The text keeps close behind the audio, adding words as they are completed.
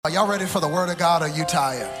Are y'all ready for the word of God or are you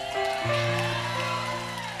tired?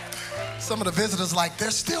 Some of the visitors like,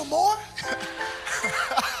 there's still more?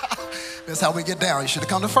 That's how we get down. You should have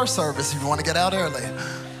come to first service if you want to get out early.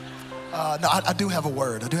 I do have a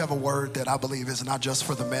word. I do have a word that I believe is not just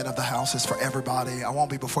for the men of the house, it's for everybody. I won't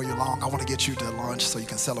be before you long. I want to get you to lunch so you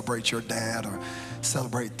can celebrate your dad or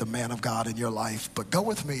celebrate the man of God in your life. But go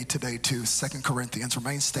with me today to 2 Corinthians.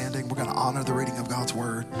 Remain standing. We're going to honor the reading of God's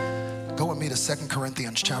word. Go with me to 2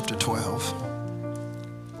 Corinthians chapter 12.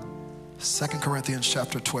 2 Corinthians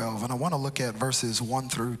chapter 12. And I want to look at verses 1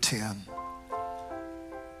 through 10.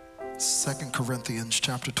 2 Corinthians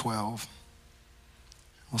chapter 12.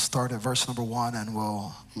 We'll start at verse number 1 and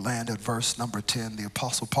we'll land at verse number 10. The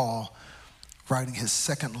Apostle Paul writing his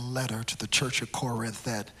second letter to the church of Corinth,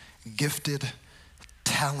 that gifted,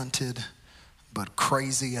 talented, but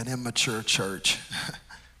crazy and immature church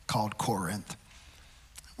called Corinth.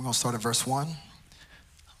 We're going to start at verse 1,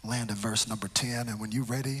 land at verse number 10. And when you're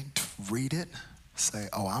ready to read it, say,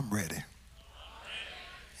 oh, I'm ready.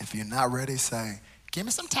 If you're not ready, say, give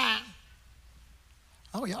me some time.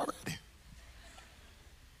 Oh, y'all ready?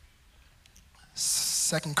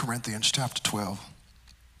 2 Corinthians chapter 12,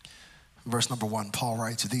 verse number 1, Paul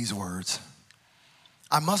writes these words.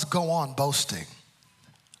 I must go on boasting,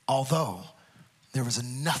 although there is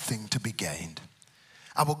nothing to be gained.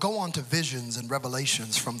 I will go on to visions and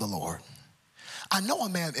revelations from the Lord. I know a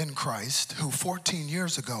man in Christ who 14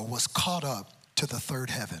 years ago was caught up to the third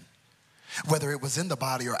heaven. Whether it was in the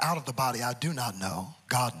body or out of the body, I do not know.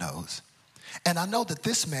 God knows. And I know that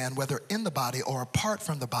this man, whether in the body or apart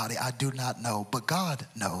from the body, I do not know, but God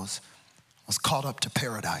knows, was caught up to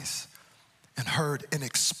paradise and heard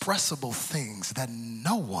inexpressible things that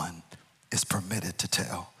no one is permitted to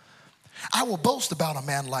tell. I will boast about a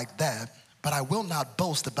man like that, but I will not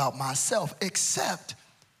boast about myself except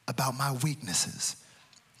about my weaknesses.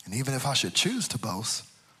 And even if I should choose to boast,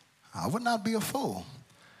 I would not be a fool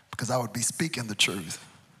because I would be speaking the truth.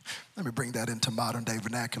 Let me bring that into modern day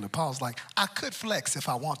vernacular. Paul's like, I could flex if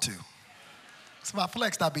I want to. So if I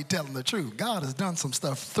flexed, I'd be telling the truth. God has done some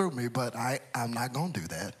stuff through me, but I'm not going to do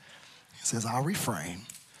that. He says, I'll refrain.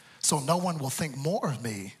 So no one will think more of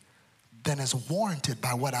me than is warranted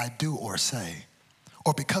by what I do or say,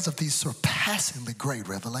 or because of these surpassingly great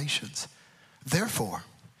revelations. Therefore,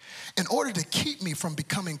 in order to keep me from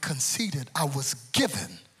becoming conceited, I was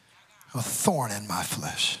given a thorn in my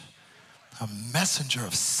flesh, a messenger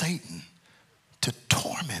of Satan to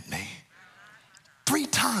torment me. 3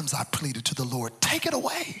 times I pleaded to the Lord, take it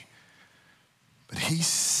away. But he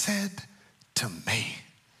said to me,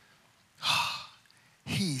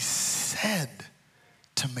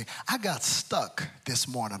 I got stuck this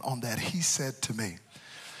morning on that he said to me,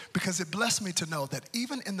 because it blessed me to know that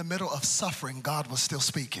even in the middle of suffering, God was still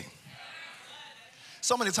speaking.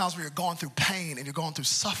 So many times when you're going through pain and you're going through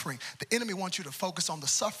suffering, the enemy wants you to focus on the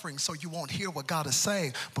suffering so you won't hear what God is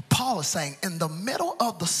saying. But Paul is saying in the middle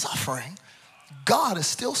of the suffering, God is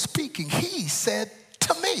still speaking. He said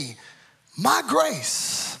to me, my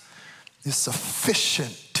grace is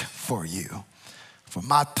sufficient for you. For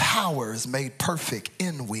my power is made perfect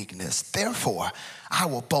in weakness. Therefore, I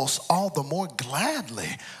will boast all the more gladly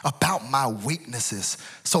about my weaknesses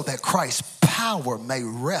so that Christ's power may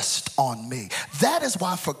rest on me. That is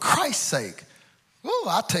why, for Christ's sake,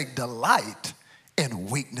 I take delight in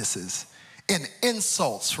weaknesses, in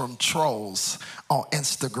insults from trolls on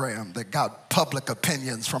Instagram that got public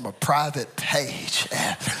opinions from a private page.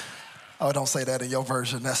 Oh, don't say that in your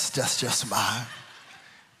version. That's just mine.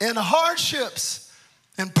 In hardships,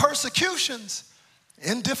 in persecutions,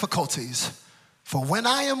 in difficulties. For when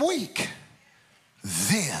I am weak,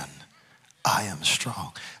 then I am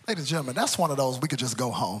strong. Ladies and gentlemen, that's one of those we could just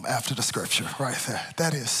go home after the scripture right there.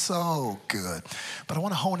 That is so good. But I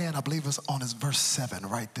want to hone in, I believe it's on his verse 7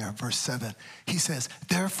 right there. Verse 7, he says,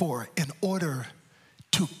 therefore, in order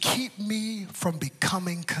to keep me from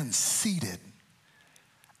becoming conceited,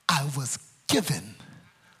 I was given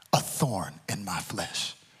a thorn in my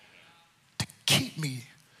flesh. To keep me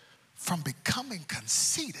from becoming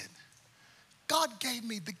conceited, God gave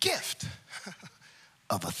me the gift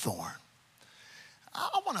of a thorn.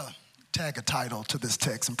 I want to tag a title to this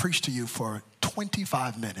text and preach to you for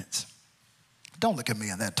 25 minutes. Don't look at me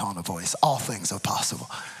in that tone of voice. All things are possible.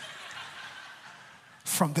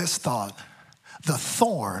 From this thought, the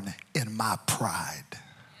thorn in my pride.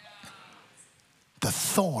 The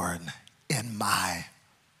thorn in my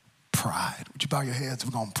pride. Would you bow your heads?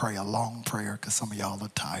 We're going to pray a long prayer because some of y'all are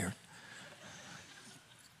tired.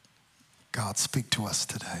 God, speak to us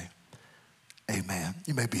today. Amen.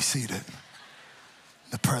 You may be seated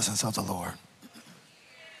in the presence of the Lord.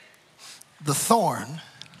 The thorn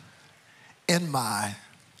in my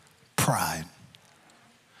pride.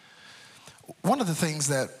 One of the things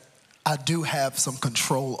that I do have some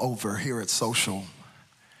control over here at Social,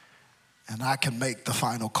 and I can make the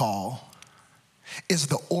final call, is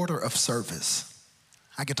the order of service.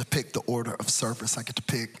 I get to pick the order of service. I get to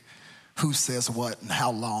pick who says what and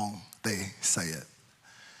how long they say it.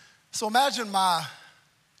 So imagine my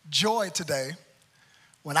joy today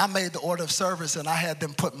when I made the order of service and I had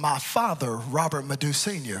them put my father, Robert Madu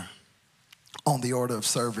Sr., on the order of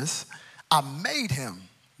service. I made him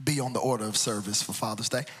be on the order of service for Father's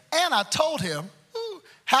Day, and I told him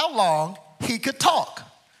how long he could talk.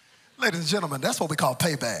 Ladies and gentlemen, that's what we call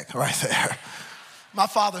payback right there. My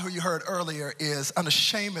father, who you heard earlier, is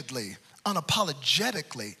unashamedly,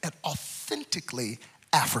 unapologetically, and authentically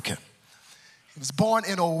African. He was born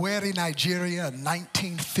in Owerri, Nigeria in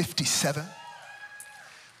 1957.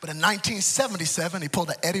 But in 1977, he pulled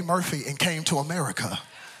an Eddie Murphy and came to America,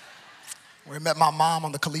 where he met my mom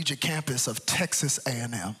on the collegiate campus of Texas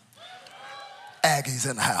A&M. Aggies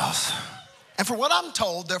in the house. And for what I'm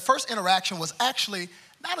told, their first interaction was actually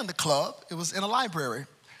not in the club. It was in a library,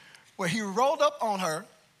 where he rolled up on her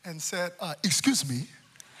and said, excuse me,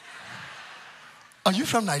 are you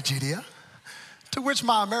from Nigeria? To which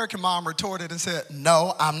my American mom retorted and said,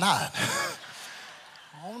 no, I'm not.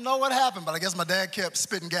 I don't know what happened, but I guess my dad kept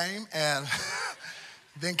spitting game, and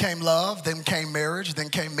then came love, then came marriage, then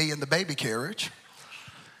came me in the baby carriage.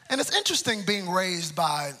 And it's interesting being raised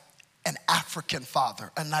by an African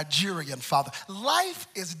father, a Nigerian father. Life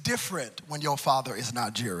is different when your father is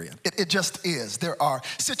Nigerian. It just is. There are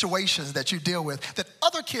situations that you deal with that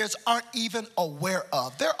other kids aren't even aware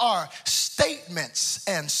of. There are statements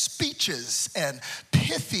and speeches and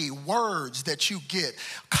pithy words that you get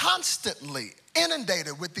constantly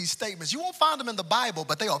inundated with these statements. You won't find them in the Bible,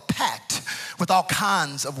 but they are packed with all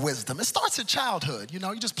kinds of wisdom. It starts in childhood. You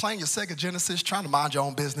know, you're just playing your Sega Genesis, trying to mind your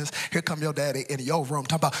own business. Here come your daddy in your room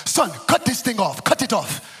talking about, son, cut this thing off, cut it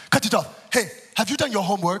off, cut it off. Hey, have you done your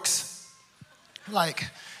homeworks? Like,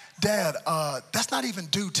 Dad, that's not even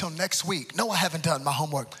due till next week. No, I haven't done my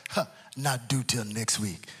homework. Not due till next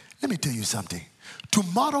week. Let me tell you something.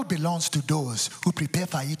 Tomorrow belongs to those who prepare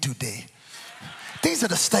for it today. These are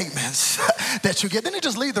the statements that you get. Then they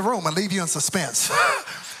just leave the room and leave you in suspense.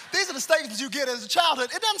 These are the statements you get as a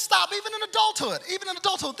childhood. It doesn't stop even in adulthood. Even in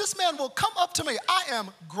adulthood, this man will come up to me. I am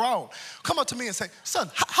grown. Come up to me and say,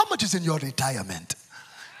 son, how much is in your retirement?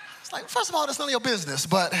 It's like, first of all, that's none of your business.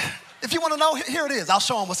 But if you want to know, here it is. I'll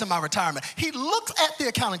show him what's in my retirement. He looks at the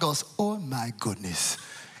account and goes, oh, my goodness.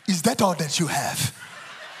 Is that all that you have?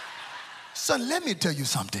 Son, let me tell you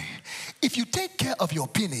something. If you take care of your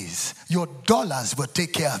pennies, your dollars will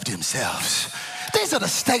take care of themselves. These are the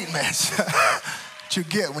statements that you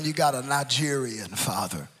get when you got a Nigerian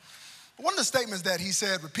father. One of the statements that he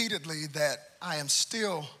said repeatedly that I am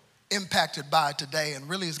still impacted by today and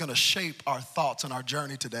really is going to shape our thoughts and our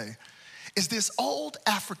journey today is this old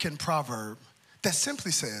African proverb that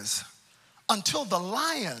simply says, until the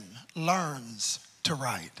lion learns to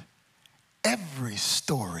write, every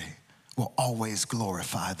story will always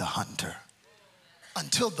glorify the hunter.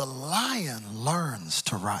 Until the lion learns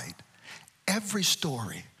to write, every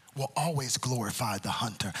story will always glorify the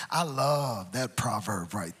hunter. I love that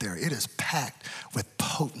proverb right there. It is packed with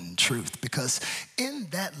potent truth because in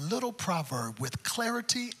that little proverb with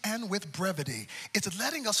clarity and with brevity, it's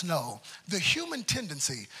letting us know the human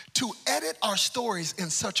tendency to edit our stories in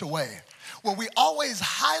such a way where we always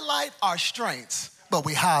highlight our strengths, but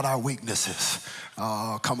we hide our weaknesses.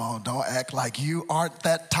 Oh, come on, don't act like you aren't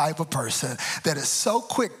that type of person that is so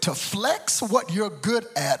quick to flex what you're good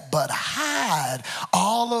at, but hide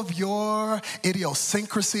all of your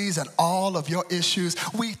idiosyncrasies and all of your issues.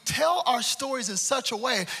 We tell our stories in such a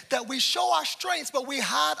way that we show our strengths, but we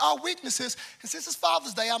hide our weaknesses. And since it's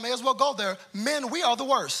Father's Day, I may as well go there. Men, we are the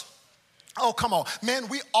worst. Oh, come on. Men,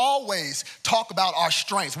 we always talk about our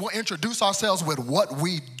strengths. We'll introduce ourselves with what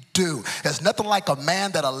we do. There's nothing like a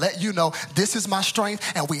man that'll let you know this is my strength,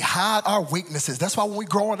 and we hide our weaknesses. That's why when we're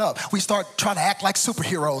growing up, we start trying to act like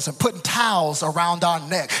superheroes and putting towels around our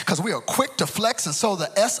neck because we are quick to flex and sew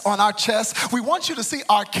the S on our chest. We want you to see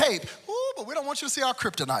our cape, but we don't want you to see our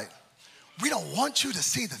kryptonite. We don't want you to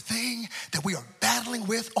see the thing that we are battling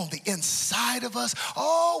with on the inside of us.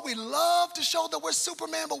 Oh, we love to show that we're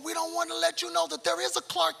Superman, but we don't want to let you know that there is a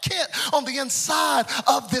Clark Kent on the inside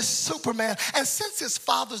of this Superman. And since it's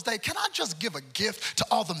Father's Day, can I just give a gift to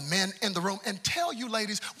all the men in the room and tell you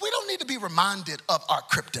ladies, we don't need to be reminded of our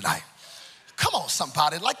kryptonite. Come on,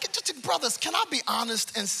 somebody. Like, just, brothers, can I be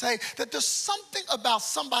honest and say that there's something about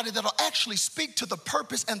somebody that'll actually speak to the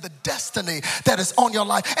purpose and the destiny that is on your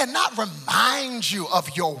life and not remind you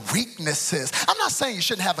of your weaknesses. I'm not saying you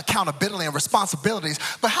shouldn't have accountability and responsibilities,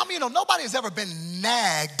 but how many of you know nobody has ever been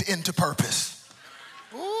nagged into purpose?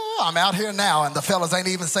 Ooh, I'm out here now, and the fellas ain't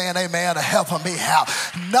even saying amen or helping me out.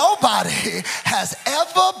 Nobody has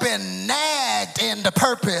ever been nagged into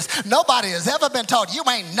purpose. Nobody has ever been told, you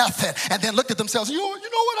ain't nothing, and then looked at themselves, you know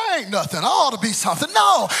what, I ain't nothing. I ought to be something.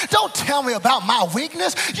 No, don't tell me about my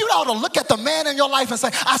weakness. You ought to look at the man in your life and say,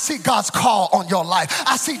 I see God's call on your life.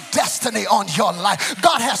 I see destiny on your life.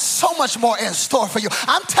 God has so much more in store for you.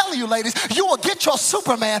 I'm telling you, ladies, you will get your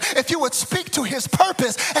Superman if you would speak to his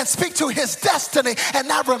purpose and speak to his destiny and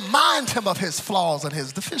not remind him of his flaws and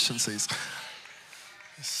his deficiencies.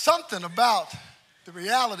 There's something about the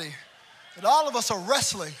reality that all of us are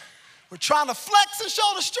wrestling. We're trying to flex and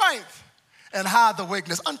show the strength and hide the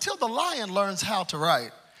weakness until the lion learns how to write.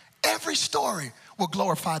 Every story will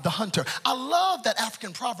glorify the hunter. I love that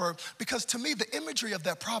African proverb because to me the imagery of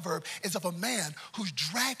that proverb is of a man who's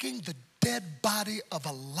dragging the dead body of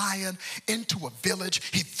a lion into a village.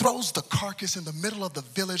 He throws the carcass in the middle of the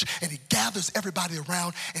village and he gathers everybody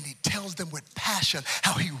around and he tells them with passion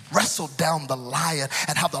how he wrestled down the lion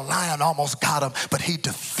and how the lion almost got him, but he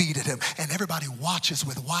defeated him. And everybody watches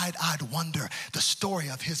with wide-eyed wonder the story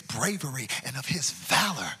of his bravery and of his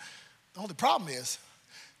valor. The only problem is,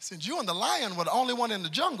 since you and the lion were the only one in the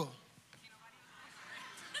jungle,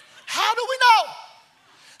 how do we know?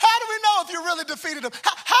 How do we know if you really defeated him?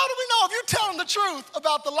 How do we know if you're telling the truth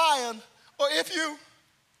about the lion or if you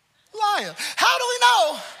lying? How do we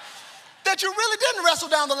know that you really didn't wrestle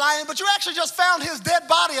down the lion, but you actually just found his dead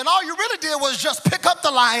body and all you really did was just pick up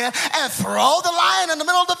the lion and throw the lion in the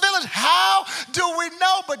middle of the village? How do we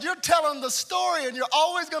know? But you're telling the story, and you're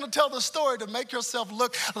always going to tell the story to make yourself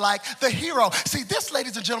look like the hero. See, this,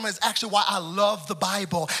 ladies and gentlemen, is actually why I love the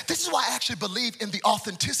Bible. This is why I actually believe in the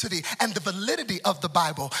authenticity and the validity of the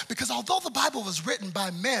Bible. Because although the Bible was written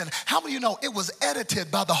by men, how many of you know it was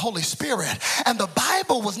edited by the Holy Spirit? And the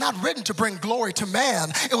Bible was not written to bring glory to man.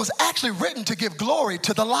 It was actually written to give glory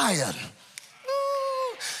to the lion.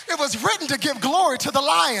 It was written to give glory to the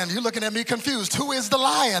lion. You're looking at me confused. Who is the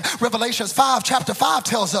lion? Revelations 5, chapter 5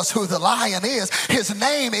 tells us who the lion is. His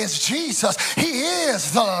name is Jesus. He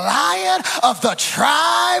is the Lion of the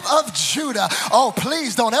tribe of Judah. Oh,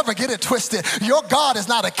 please don't ever get it twisted. Your God is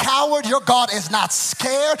not a coward. Your God is not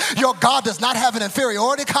scared. Your God does not have an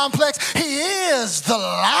inferiority complex. He is the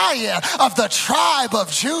Lion of the tribe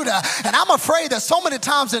of Judah. And I'm afraid that so many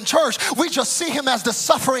times in church, we just see him as the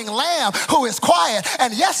suffering lamb who is quiet.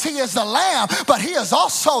 And yes, he is the lamb, but he is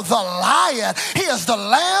also the lion. He is the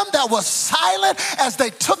lamb that was silent as they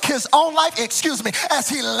took his own life, as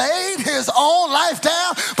he laid his own life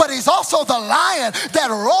down, but he's also the lion that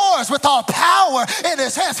roars with all power in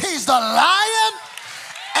his hands. He's the lion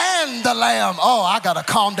and the lamb. Oh, I gotta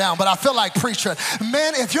calm down, but I feel like preaching.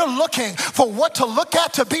 Men, if you're looking for what to look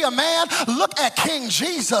at to be a man, look at King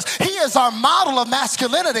Jesus. He is our model of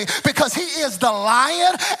masculinity because he is the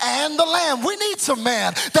lion and the lamb. We need some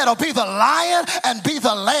men that'll be the lion and be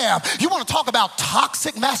the lamb. You want to talk about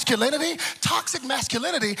toxic masculinity? Toxic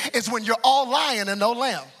masculinity is when you're all lion and no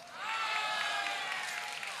lamb.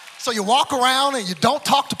 So you walk around and you don't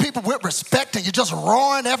talk to people with respect and you're just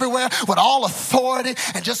roaring everywhere with all authority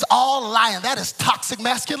and just all lying. That is toxic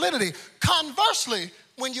masculinity. Conversely,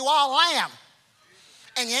 when you all lamb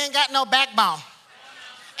and you ain't got no backbone,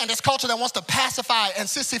 and this culture that wants to pacify and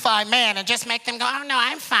sissify man and just make them go, oh no,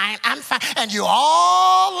 I'm fine, and you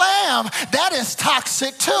all lamb, that is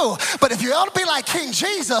toxic too. But if you want to be like King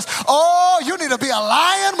Jesus, oh, you need to be a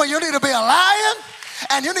lion when you need to be a lion.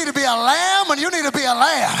 And you need to be a lamb when you need to be a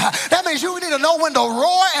lamb. That means you need to know when to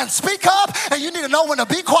roar and speak up, and you need to know when to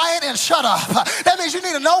be quiet and shut up. That means you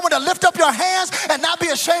need to know when to lift up your hands and not be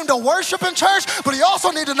ashamed to worship in church, but you also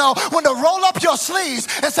need to know when to roll up your sleeves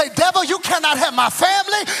and say, devil, you cannot have my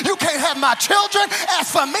family, you can't have my children. As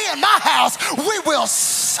for me and my house, we will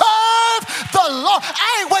serve the Lord.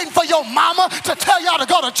 I ain't waiting for your mama to tell y'all to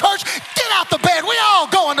go to church. Get out the bed. We all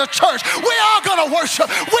going to church. We all going to worship.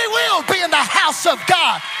 We will be in the house of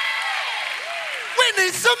God. We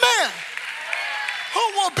need some men who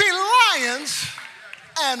will be lions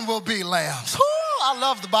and will be lambs. Ooh, I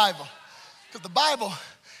love the Bible because the Bible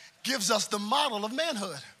gives us the model of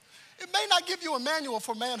manhood. It may not give you a manual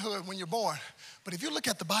for manhood when you're born, but if you look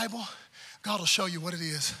at the Bible, God will show you what it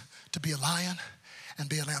is to be a lion and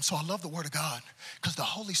be a lamb. So I love the Word of God because the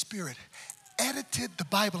Holy Spirit edited the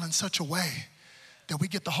Bible in such a way that we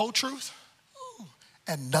get the whole truth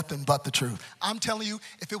and nothing but the truth. I'm telling you,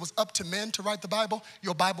 if it was up to men to write the Bible,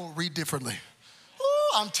 your Bible would read differently.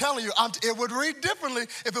 Ooh, I'm telling you, it would read differently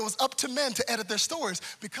if it was up to men to edit their stories,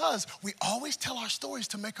 because we always tell our stories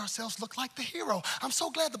to make ourselves look like the hero. I'm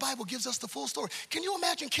so glad the Bible gives us the full story. Can you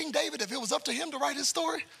imagine King David if it was up to him to write his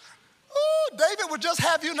story? Ooh, David would just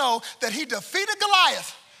have you know that he defeated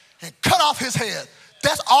Goliath and cut off his head.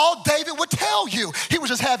 That's all David would tell you. He would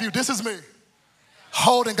just have you, this is me,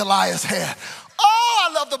 holding Goliath's head. Oh,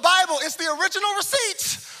 I love the Bible. It's the original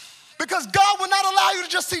receipts. Because God will not allow you to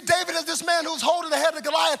just see David as this man who's holding the head of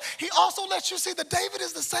Goliath. He also lets you see that David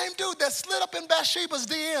is the same dude that slid up in Bathsheba's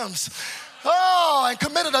DMs. Oh, and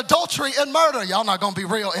committed adultery and murder. Y'all not going to be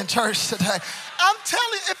real in church today. I'm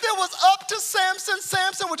telling you, if it was up to Samson,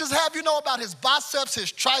 Samson would just have you know about his biceps,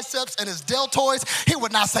 his triceps, and his deltoids. He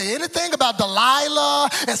would not say anything about Delilah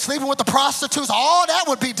and sleeping with the prostitutes. All that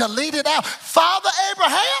would be deleted out. Father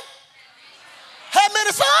Abraham had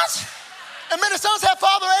many sons, and many sons had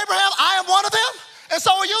Father Abraham. I am one of them, and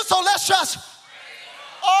so are you. So let's just,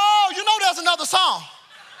 oh, you know there's another song.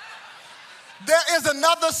 There is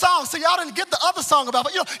another song. See, y'all didn't get the other song about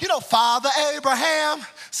it. You know, Father Abraham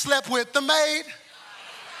slept with the maid.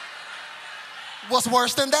 What's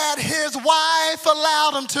worse than that? His wife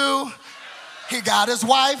allowed him to. He got his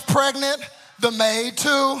wife pregnant, the maid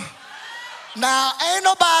too. Now, ain't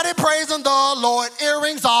nobody praising the Lord.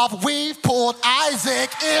 Earrings off, we've pulled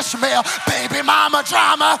Isaac, Ishmael, baby mama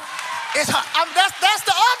drama. That's the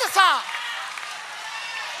other song.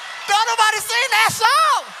 Don't nobody sing that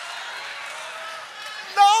song.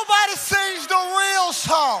 Nobody sings the real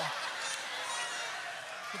song.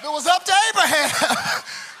 If it was up to Abraham,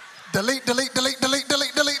 delete, delete, delete, delete,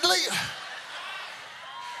 delete, delete, delete.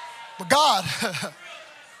 But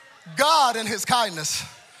God in his kindness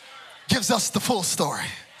gives us the full story.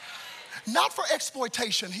 Not for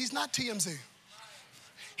exploitation. He's not TMZ.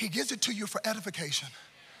 He gives it to you for edification,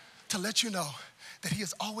 to let you know that he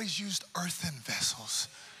has always used earthen vessels,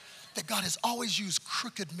 that God has always used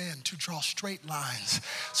crooked men to draw straight lines,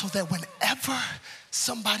 so that whenever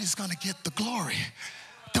somebody's gonna get the glory,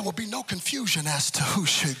 there will be no confusion as to who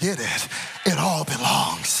should get it. It all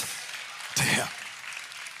belongs to him.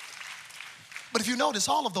 But if you notice,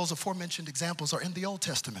 all of those aforementioned examples are in the Old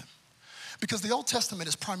Testament, because the Old Testament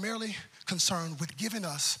is primarily concerned with giving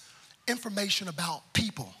us information about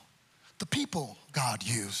people, the people God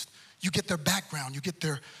used. You get their background, you get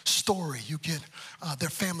their story, you get their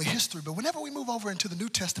family history. But whenever we move over into the New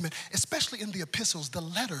Testament, especially in the epistles, the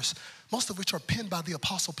letters, most of which are penned by the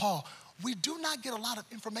Apostle Paul, we do not get a lot of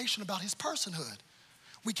information about his personhood.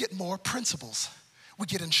 We get more principles. We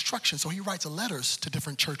get instruction. So he writes letters to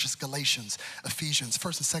different churches, Galatians, Ephesians,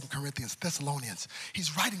 1st and 2nd Corinthians, Thessalonians.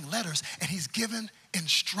 He's writing letters and he's given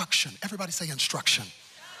instruction. Everybody say instruction.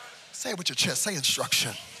 Say it with your chest, say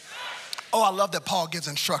instruction. Oh, I love that Paul gives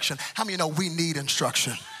instruction. How many of you know we need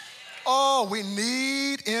instruction? Oh, we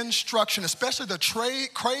need instruction, especially the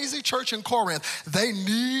crazy church in Corinth. They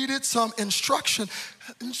needed some instruction.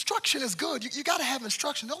 Instruction is good. You got to have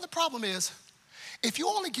instruction. The only problem is, if you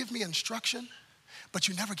only give me instruction, but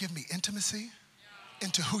you never give me intimacy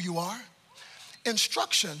into who you are,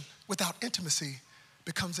 instruction without intimacy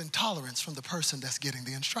becomes intolerance from the person that's getting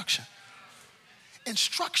the instruction.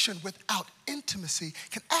 Instruction without intimacy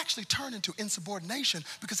can actually turn into insubordination,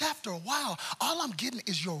 because after a while, all I'm getting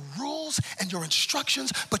is your rules and your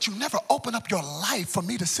instructions, but you never open up your life for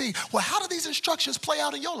me to see, well, how do these instructions play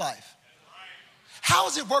out in your life? How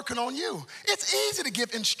is it working on you? It's easy to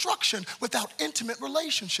give instruction without intimate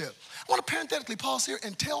relationship. I want to parenthetically pause here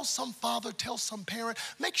and tell some father, tell some parent,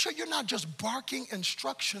 make sure you're not just barking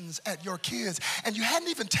instructions at your kids and you hadn't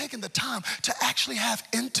even taken the time to actually have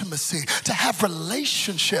intimacy, to have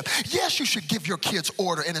relationship. Yes, you should give your kids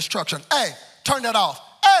order and instruction. Hey, turn that off.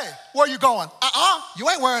 Hey, where you going? You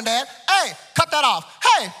ain't wearing that. Hey, cut that off.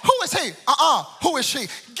 Hey, who is he? Who is she?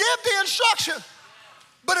 Give the instruction.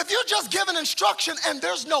 But if you're just giving instruction and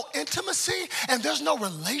there's no intimacy and there's no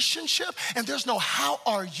relationship and there's no how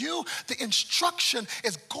are you, the instruction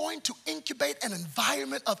is going to incubate an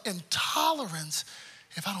environment of intolerance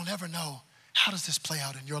if I don't ever know how does this play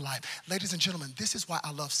out in your life. Ladies and gentlemen, this is why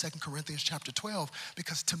I love 2 Corinthians chapter 12,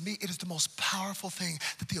 because to me it is the most powerful thing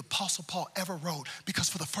that the Apostle Paul ever wrote, because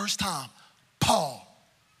for the first time, Paul,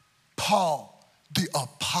 the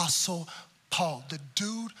Apostle Paul, the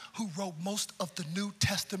dude who wrote most of the New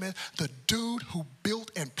Testament, the dude who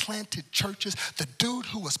built and planted churches, the dude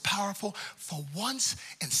who was powerful, for once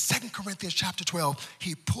in 2 Corinthians chapter 12,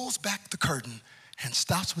 he pulls back the curtain and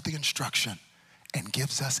stops with the instruction and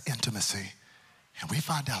gives us intimacy. And we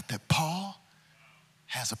find out that Paul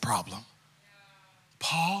has a problem.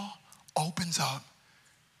 Paul opens up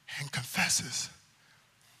and confesses,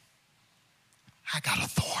 I got a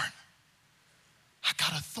thorn. I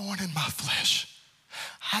got a thorn in my flesh.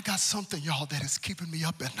 I got something, y'all, that is keeping me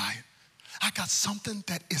up at night. I got something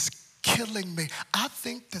that is killing me. I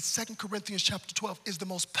think that 2 Corinthians chapter 12 is the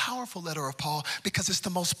most powerful letter of Paul because it's the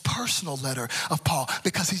most personal letter of Paul,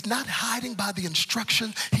 because he's not hiding by the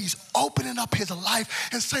instruction. He's opening up his life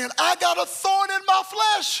and saying, I got a thorn in my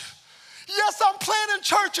flesh. Yes, I'm planting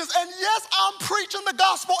churches, and yes, I'm preaching the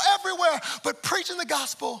gospel everywhere, but preaching the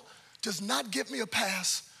gospel does not give me a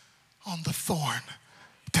pass on the thorn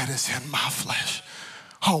that is in my flesh.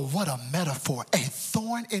 Oh, what a metaphor. A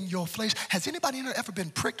thorn in your flesh. Has anybody in here ever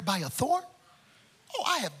been pricked by a thorn? Oh,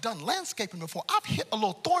 I have done landscaping before. I've hit a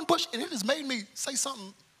little thorn bush, and it has made me say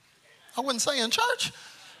something I wouldn't say in church.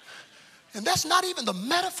 And that's not even the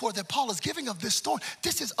metaphor that Paul is giving of this thorn.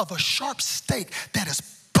 This is of a sharp stake that has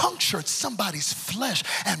punctured somebody's flesh,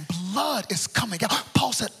 and blood is coming out.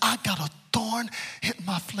 Paul said, I got a thorn hit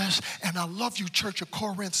my flesh. And I love you, Church of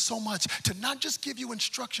Corinth, so much to not just give you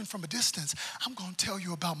instruction from a distance. I'm going to tell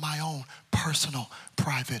you about my own personal,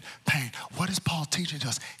 private pain. What is Paul teaching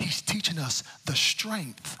us? He's teaching us the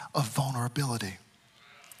strength of vulnerability.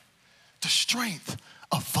 The strength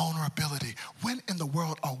of vulnerability. When in the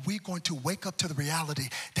world are we going to wake up to the reality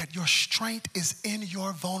that your strength is in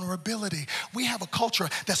your vulnerability? We have a culture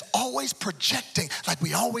that's always projecting like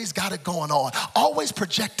we always got it going on, always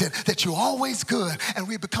projected that you're always good, and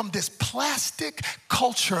we become this plastic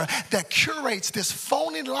culture that curates this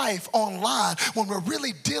phony life online when we're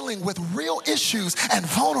really dealing with real issues and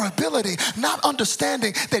vulnerability, not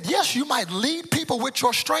understanding that yes, you might lead people with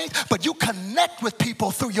your strength, but you connect with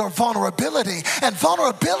people through your vulnerability. And vulnerability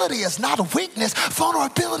is not a weakness.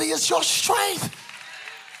 Vulnerability is your strength.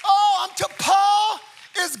 Oh, Paul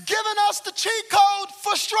is giving us the cheat code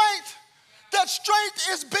for strength. That strength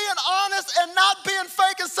is being honest and not being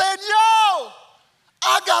fake and saying, yo,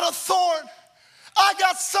 I got a thorn. I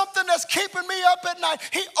got something that's keeping me up at night.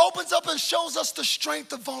 He opens up and shows us the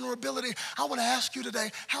strength of vulnerability. I want to ask you today,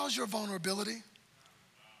 how's your vulnerability?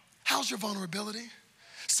 How's your vulnerability?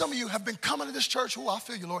 Some of you have been coming to this church. Oh, I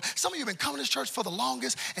feel you, Lord. Some of you have been coming to this church for the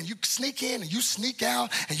longest, and you sneak in and you sneak out,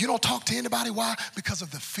 and you don't talk to anybody. Why? Because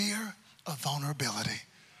of the fear of vulnerability.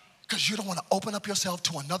 Because you don't want to open up yourself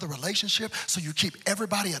to another relationship, so you keep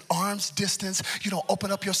everybody at arm's distance. You don't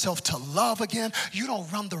open up yourself to love again. You don't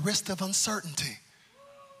run the risk of uncertainty.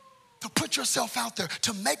 To put yourself out there,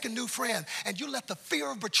 to make a new friend, and you let the fear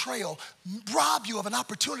of betrayal rob you of an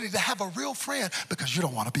opportunity to have a real friend because you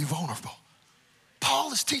don't want to be vulnerable.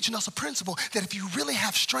 Paul is teaching us a principle that if you really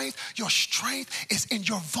have strength, your strength is in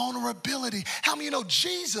your vulnerability. How many of you know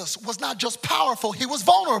Jesus was not just powerful, he was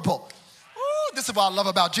vulnerable? Ooh, this is what I love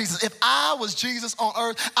about Jesus. If I was Jesus on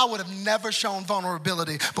earth, I would have never shown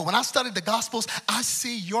vulnerability. But when I studied the Gospels, I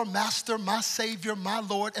see your master, my Savior, my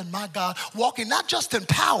Lord, and my God walking not just in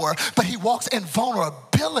power, but he walks in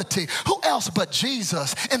vulnerability. Who else but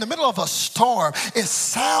Jesus in the middle of a storm is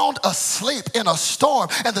sound asleep in a storm,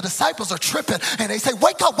 and the disciples are tripping and they say,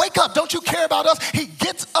 wake up, don't you care about us? He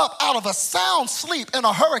gets up out of a sound sleep in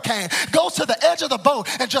a hurricane, goes to the edge of the boat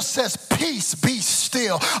and just says, peace, be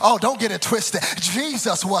still. Oh, don't get it twisted.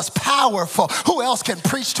 Jesus was powerful. Who else can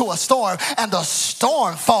preach to a storm and the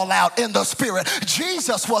storm fall out in the spirit?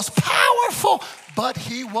 Jesus was powerful, but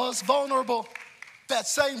he was vulnerable. That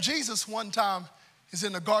same Jesus one time is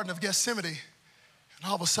in the Garden of Gethsemane, and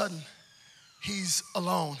all of a sudden, he's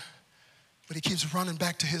alone, but he keeps running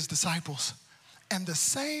back to his disciples. And the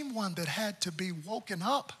same one that had to be woken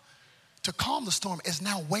up to calm the storm is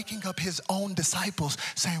now waking up his own disciples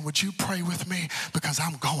saying, would you pray with me? Because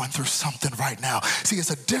I'm going through something right now. See,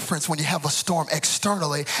 it's a difference when you have a storm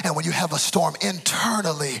externally and when you have a storm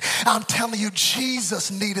internally. I'm telling you,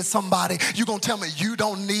 Jesus needed somebody. You're going to tell me you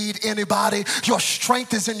don't need anybody? Your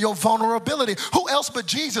strength is in your vulnerability. Who else but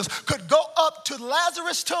Jesus could go up to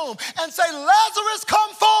Lazarus' tomb and say, Lazarus,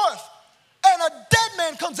 come forth? And a dead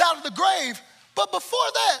man comes out of the grave. But before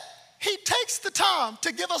that, he takes the time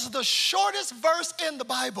to give us the shortest verse in the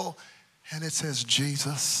Bible, and it says,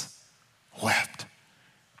 Jesus wept.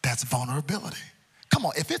 That's vulnerability. Come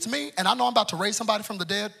on, if it's me and I know I'm about to raise somebody from the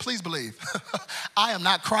dead, please believe I am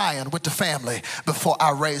not crying with the family before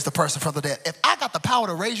I raise the person from the dead. If I got the power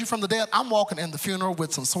to raise you from the dead, I'm walking in the funeral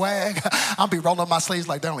with some swag. I'll be rolling up my sleeves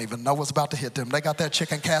like they don't even know what's about to hit them. They got that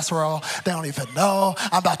chicken casserole. They don't even know.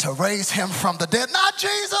 I'm about to raise him from the dead. Not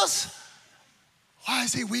Jesus. Why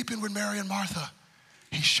is he weeping with Mary and Martha?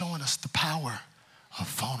 He's showing us the power of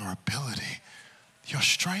vulnerability. Your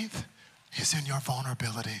strength is in your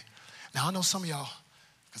vulnerability. Now, I know some of y'all,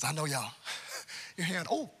 because I know y'all, you're hearing,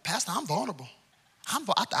 oh, Pastor, I'm vulnerable.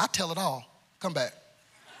 I tell it all. Come back.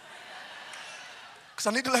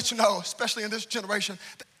 Because I need to let you know, especially in this generation,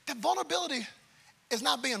 that vulnerability is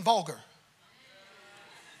not being vulgar.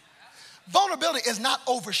 Vulnerability is not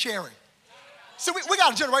oversharing. See, we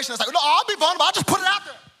got a generation that's like, no, I'll be vulnerable. I'll just put it out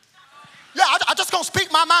there. Yeah, I just gonna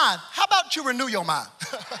speak my mind. How about you renew your mind?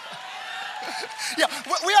 Yeah,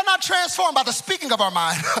 we are not transformed by the speaking of our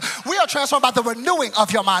mind. We are transformed by the renewing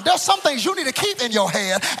of your mind. There's some things you need to keep in your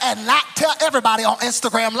head and not tell everybody on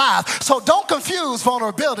Instagram Live. So don't confuse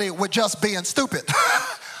vulnerability with just being stupid.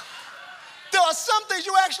 There are some things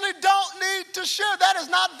you actually don't need to share. That is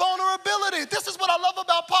not vulnerability. This is what I love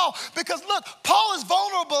about Paul. Because look, Paul is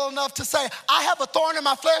vulnerable enough to say, I have a thorn in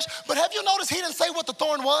my flesh. But have you noticed he didn't say what the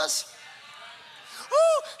thorn was?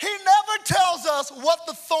 He never tells us what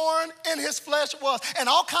the thorn in his flesh was. And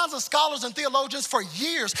all kinds of scholars and theologians for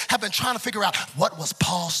years have been trying to figure out what was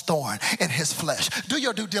Paul's thorn in his flesh. Do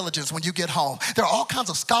your due diligence when you get home. There are all kinds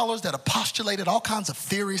of scholars that have postulated all kinds of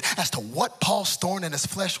theories as to what Paul's thorn in his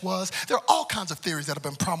flesh was. There are all kinds of theories that have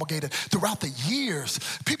been promulgated throughout the years.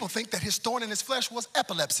 People think that his thorn in his flesh was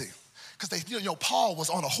epilepsy. Because Paul was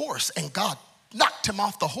on a horse and God knocked him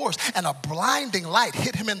off the horse and a blinding light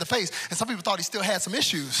hit him in the face. And some people thought he still had some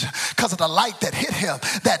issues because of the light that hit him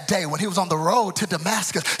that day when he was on the road to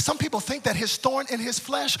Damascus. Some people think that his thorn in his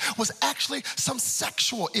flesh was actually some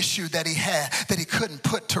sexual issue that he had that he couldn't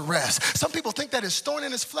put to rest. Some people think that his thorn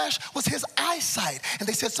in his flesh was his eyesight. And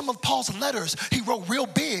they said some of Paul's letters he wrote real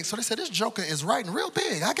big. So they said, this joker is writing real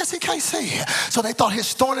big. I guess he can't see. So they thought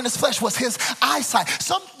his thorn in his flesh was his eyesight.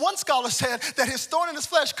 One scholar said that his thorn in his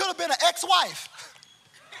flesh could have been an ex-wife.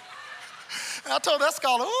 And I told that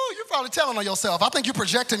scholar, you're probably telling on yourself. I think you're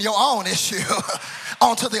projecting your own issue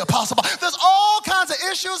onto the apostle Paul. There's all kinds of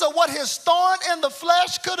issues of what his thorn in the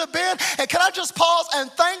flesh could have been. And can I just pause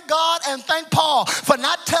and thank God and thank Paul for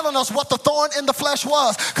not telling us what the thorn in the flesh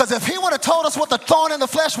was. Because if he would have told us what the thorn in the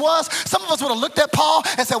flesh was, some of us would have looked at Paul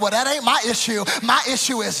and said, well, that ain't my issue. My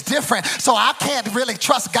issue is different. So I can't really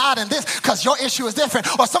trust God in this because your issue is different.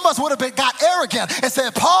 Or some of us would have got arrogant and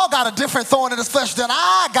said, Paul got a different thorn in his flesh than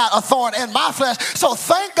I got a thorn in my flesh. So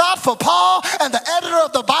thank God for Paul and the editor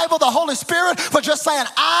of the Bible, the Holy Spirit, for just saying,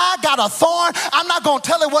 I got a thorn. I'm not going to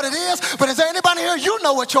tell it what it is, but is there anybody here? You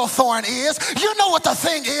know what your thorn is. You know what the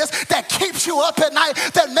thing is that keeps you up at night,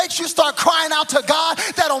 that makes you start crying out to God,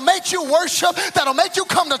 that'll make you worship, that'll make you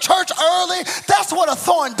come to church early. That's what a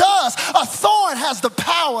thorn does. A thorn has the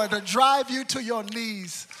power to drive you to your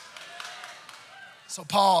knees. So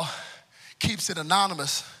Paul keeps it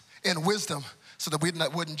anonymous in wisdom so that we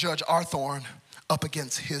wouldn't judge our thorn up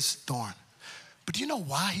against his thorn. But do you know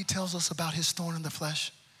why he tells us about his thorn in the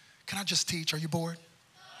flesh? Can I just teach? Are you bored?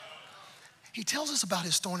 He tells us about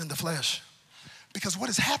his thorn in the flesh because what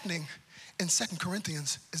is happening in 2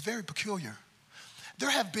 Corinthians is very peculiar. There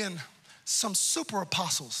have been some super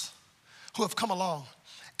apostles who have come along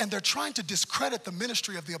and they're trying to discredit the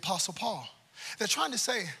ministry of the apostle Paul. They're trying to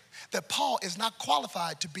say that Paul is not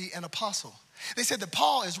qualified to be an apostle. They said that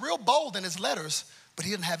Paul is real bold in his letters, but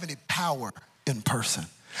he didn't have any power in person.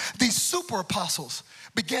 These super apostles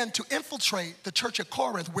began to infiltrate the church at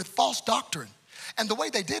Corinth with false doctrine. And the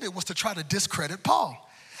way they did it was to try to discredit Paul.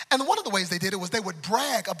 And one of the ways they did it was they would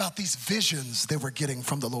brag about these visions they were getting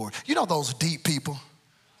from the Lord. You know those deep people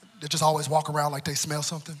that just always walk around like they smell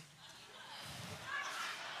something?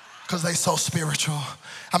 Because they so spiritual.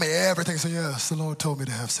 I mean, everything. So yes, the Lord told me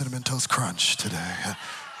to have Cinnamon Toast Crunch today.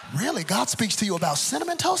 Really? God speaks to you about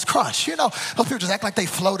Cinnamon Toast Crunch? You know, those people just act like they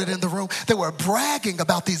floated in the room. They were bragging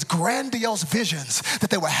about these grandiose visions that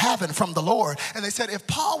they were having from the Lord. And they said, if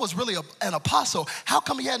Paul was really an apostle, how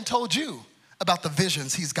come he hadn't told you about the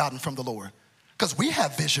visions he's gotten from the Lord? Because we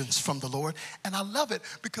have visions from the Lord. And I love it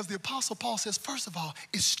because the apostle Paul says, first of all,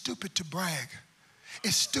 it's stupid to brag.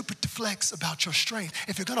 It's stupid to flex about your strength.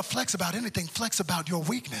 If you're going to flex about anything, flex about your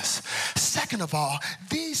weakness. Second of all,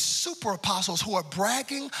 these super apostles who are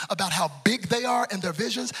bragging about how big they are in their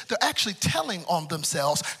visions, they're actually telling on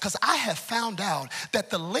themselves, because I have found out that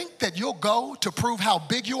the link that you'll go to prove how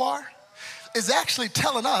big you are is actually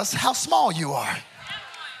telling us how small you are.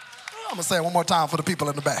 I'm going to say it one more time for the people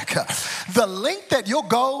in the back. The link that you'll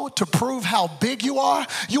go to prove how big you are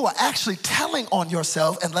actually telling on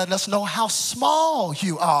yourself and letting us know how small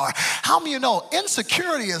you are. How many of you know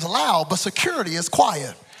insecurity is loud, but security is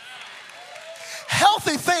quiet?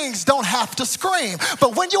 Healthy things don't have to scream,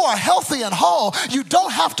 but when you are healthy and whole, you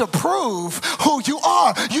don't have to prove who you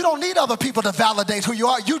are. You don't need other people to validate who you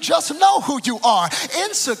are. You just know who you are.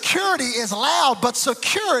 Insecurity is loud, but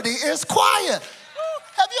security is quiet.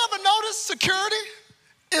 Have you ever noticed security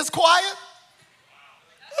is quiet?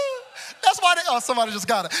 That's why somebody just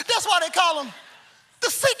got it. That's why they call them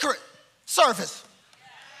the secret service.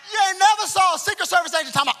 You ain't never saw a Secret Service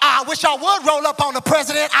agent talking about, I wish I would roll up on the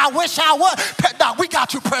president. I wish I would. No, we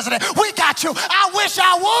got you, president. We got you. I wish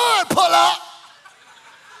I would pull up.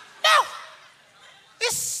 No.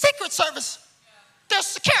 It's Secret Service. They're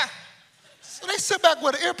secure. So they sit back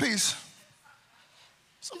with an earpiece.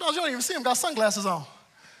 Sometimes you don't even see them got sunglasses on.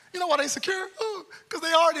 You know why they secure? Because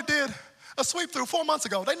they already did a sweep through 4 months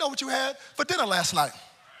ago. They know what you had for dinner last night.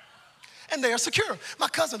 And they are secure. My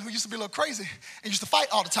cousin, who used to be a little crazy and used to fight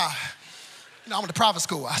all the time. You know, I'm in the private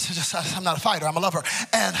school. I'm not a fighter. I'm a lover.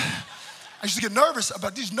 And I used to get nervous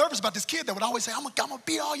about this kid that would always say, I'm gonna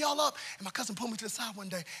beat all y'all up. And my cousin pulled me to the side one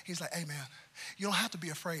day. He's like, hey, man, you don't have to be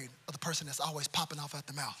afraid of the person that's always popping off at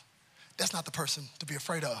the mouth. That's not the person to be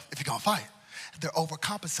afraid of if you're gonna fight. They're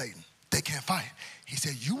overcompensating. They can't fight. He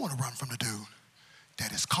said, you wanna run from the dude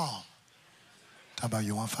that is calm. Talk about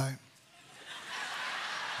you wanna fight?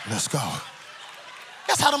 Let's go.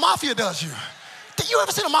 That's how the mafia does you. Did you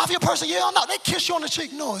ever see a mafia person yell? No, they kiss you on the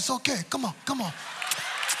cheek. No, it's okay. Come on, come on.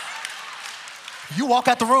 You walk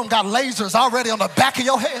out the room, got lasers already on the back of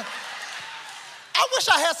your head. I wish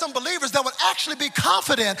I had some believers that would actually be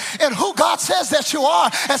confident in who God says that you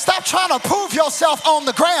are and stop trying to prove yourself on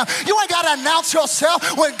the ground. You ain't got to announce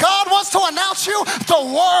yourself. When God wants to announce you,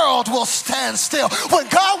 the world will stand still. When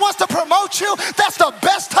God wants to promote you, that's the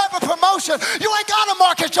best type of promotion. You ain't got to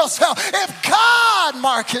market yourself. If God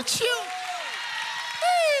markets you,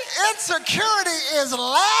 insecurity is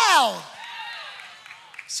loud.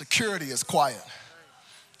 Security is quiet.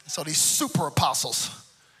 So these super apostles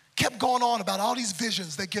kept going on about all these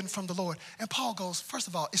visions they're getting from the Lord. And Paul goes, first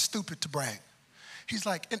of all, it's stupid to brag. He's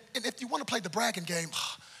like, and if you want to play the bragging game,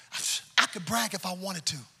 I could brag if I wanted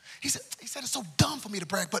to. He said it's so dumb for me to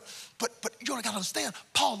brag, but you got to understand,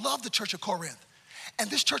 Paul loved the church of Corinth. And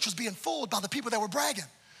this church was being fooled by the people that were bragging.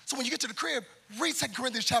 So when you get to the crib, read 2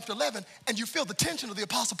 Corinthians chapter 11, and you feel the tension of the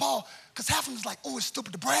Apostle Paul, because half of them is like, oh, it's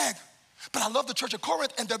stupid to brag. But I love the church of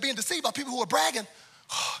Corinth, and they're being deceived by people who are bragging.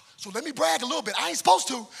 So let me brag a little bit. I ain't supposed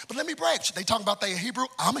to, but let me brag. They talking about they a Hebrew.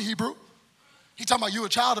 I'm a Hebrew. He talking about you a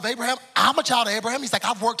child of Abraham. I'm a child of Abraham. He's like,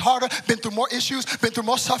 I've worked harder, been through more issues, been through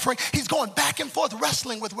more suffering. He's going back and forth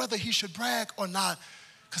wrestling with whether he should brag or not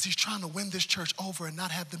because he's trying to win this church over and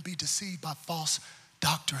not have them be deceived by false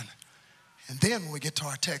doctrine. And then when we get to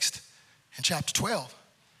our text in chapter 12,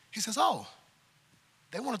 he says, oh,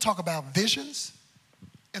 they want to talk about visions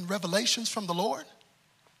and revelations from the Lord?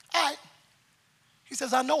 All right. He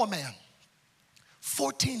says, I know a man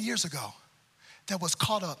 14 years ago that was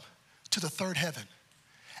caught up to the third heaven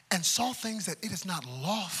and saw things that it is not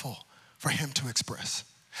lawful for him to express.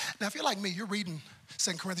 Now, if you're like me, you're reading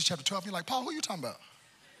 2 Corinthians chapter 12, you're like, Paul, who are you talking about?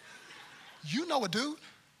 You know a dude,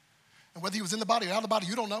 and whether he was in the body or out of the body,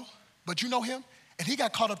 you don't know, but you know him, and he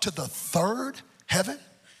got caught up to the third heaven?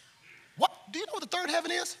 What? Do you know what the third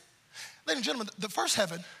heaven is? Ladies and gentlemen, the first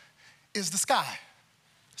heaven is the sky.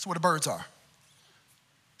 That's where the birds are.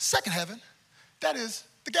 Second heaven, that is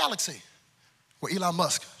the galaxy, where Elon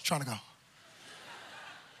Musk is trying to go.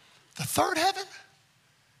 The third heaven,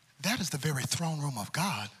 that is the very throne room of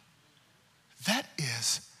God. That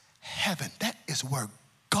is heaven. That is where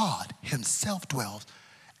God himself dwells.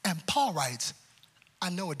 And Paul writes, I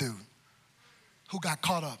know a dude who got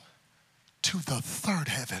caught up to the third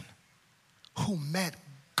heaven, who met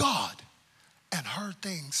God and heard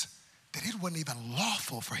things that it wasn't even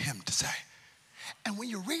lawful for him to say. And when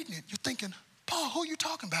you're reading it, you're thinking, Paul, who are you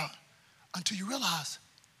talking about? Until you realize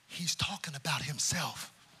he's talking about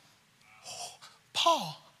himself. Oh,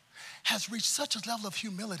 Paul has reached such a level of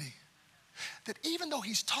humility that even though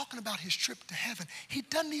he's talking about his trip to heaven, he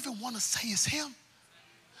doesn't even want to say it's him.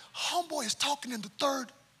 Homeboy is talking in the third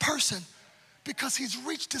person because he's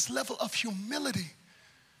reached this level of humility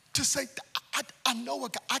to say, I know a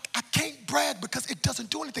guy, I can't brag because it doesn't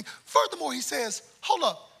do anything. Furthermore, he says, hold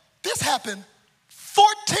up, this happened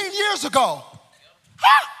 14 years ago.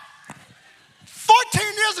 14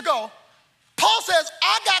 years ago, Paul says,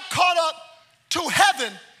 I got caught up to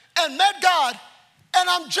heaven and met God, and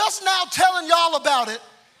I'm just now telling y'all about it.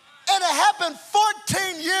 And it happened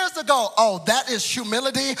 14 years ago. Oh, that is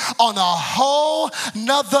humility on a whole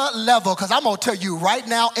nother level. Because I'm going to tell you right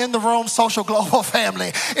now in the room, Social Global family,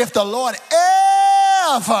 if the Lord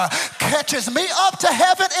ever catches me up to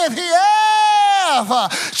heaven, if he ever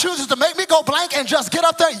chooses to make me go blank and just get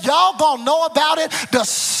up there, y'all gonna know about it the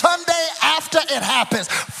Sunday after it happens.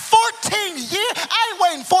 14 years? I ain't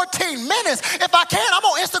waiting 14 minutes. If I can, I'm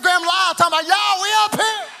on Instagram Live talking about, y'all, we up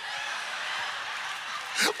here.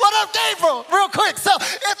 What up, Gabriel? Real quick. So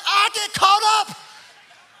if I get caught up,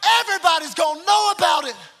 everybody's gonna know about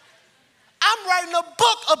it. I'm writing a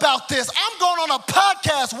book about this. I'm going on a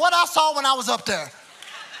podcast, what I saw when I was up there.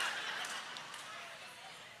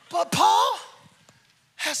 But Paul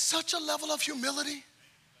has such a level of humility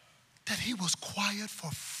that he was quiet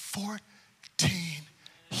for 14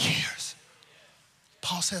 years.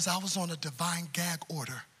 Paul says, I was on a divine gag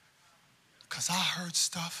order because I heard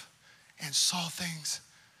stuff and saw things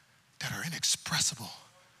that are inexpressible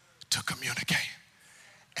to communicate.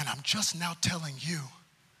 And I'm just now telling you,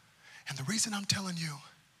 and the reason I'm telling you,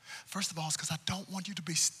 first of all, is because I don't want you to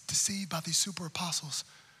be deceived by these super apostles.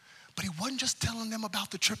 But he wasn't just telling them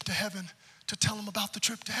about the trip to heaven to tell them about the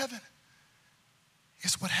trip to heaven.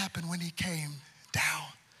 It's what happened when he came down.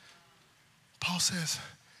 Paul says,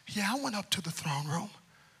 yeah, I went up to the throne room,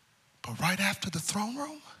 but right after the throne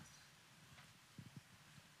room,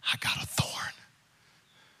 I got a thorn.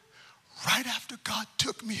 Right after God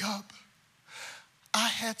took me up, I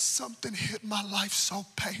had something hit my life so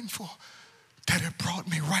painful that it brought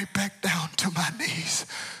me right back down to my knees.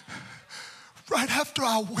 Right after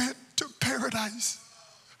I went to paradise,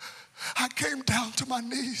 I came down to my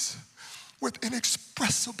knees with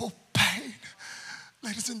inexpressible pain.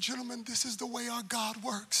 Ladies and gentlemen, this is the way our God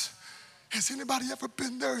works. Has anybody ever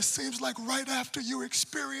been there? It seems like right after you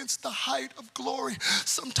experience the height of glory,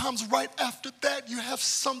 sometimes right after that you have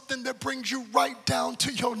something that brings you right down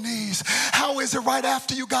to your knees. How is it right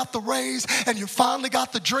after you got the raise and you finally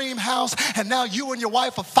got the dream house and now you and your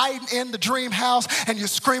wife are fighting in the dream house and you're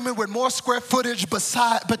screaming with more square footage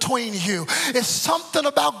between you? It's something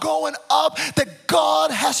about going up that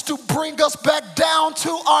God has to bring us back down to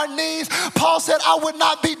our knees. Paul said, I would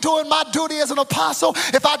not be doing my duty as an apostle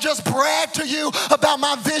if I just bragged to you about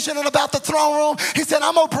my vision and about the throne room. He said,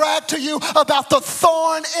 I'm going to brag to you about the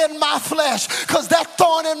thorn in my flesh, because that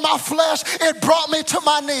thorn in my flesh, it brought me to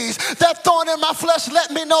my knees. That thorn in my flesh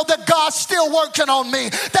let me know that God's still working on me.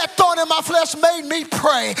 That thorn in my flesh made me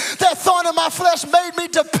pray. That thorn in my flesh made me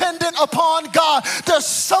dependent upon God. There's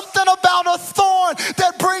something about a thorn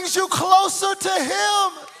that brings you closer to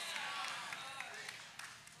Him.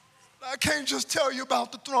 I can't just tell you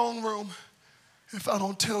about the throne room if I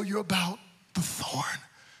don't tell you about the thorn.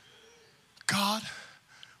 God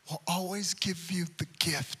will always give you the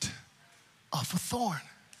gift of a thorn,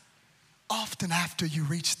 often after you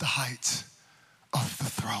reach the heights of the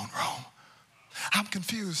throne room. I'm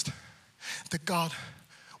confused that God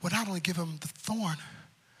would not only give him the thorn,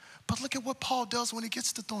 but look at what Paul does when he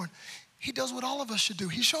gets the thorn. He does what all of us should do.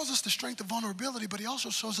 He shows us the strength of vulnerability, but he also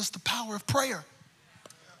shows us the power of prayer.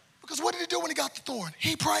 Because what did he do when he got the thorn?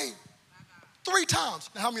 He prayed 3 times.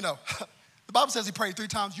 Now, how many know? The Bible says he prayed 3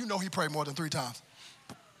 times. You know he prayed more than 3 times.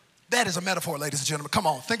 That is a metaphor, ladies and gentlemen. Come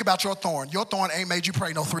on, think about your thorn. Your thorn ain't made you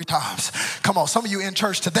pray no 3 times. Come on, some of you in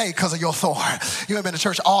church today because of your thorn. You haven't been to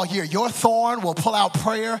church all year. Your thorn will pull out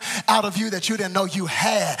prayer out of you that you didn't know you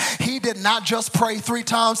had. He did not just pray 3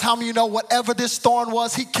 times. How many of you know whatever this thorn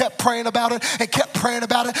was, he kept praying about it and kept praying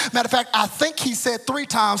about it? Matter of fact, I think he said 3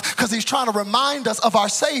 times because he's trying to remind us of our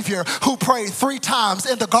Savior who prayed 3 times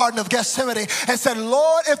in the Garden of Gethsemane and said,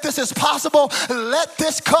 Lord, if this is possible, let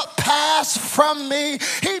this cup pass from me.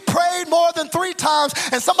 He prayed more than 3 times,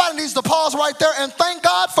 and somebody needs to pause right there and thank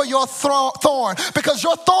God for your thorn, because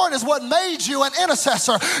your thorn is what made you an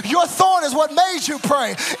intercessor. Your thorn is what made you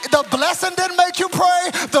pray. The blessing didn't make you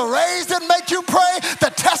pray. The raise didn't make you pray.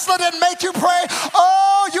 The Tesla didn't make you pray.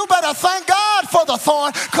 Oh, you better thank God for the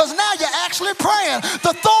thorn, because now you're actually praying.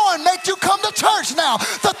 The thorn made you come to church now.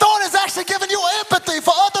 The thorn is actually giving you empathy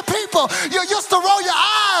for other people. You used to roll your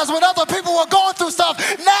eyes when other people were going through stuff.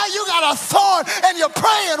 Now you got a thorn and you're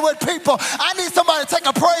praying with people. I need somebody to take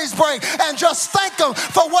a praise break and just thank them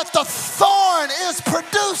for what the thorn is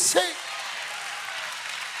producing.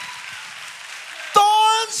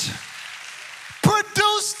 Thorns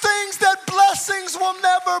produce things that blessings will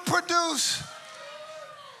never produce.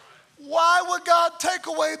 Why would God take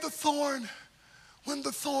away the thorn when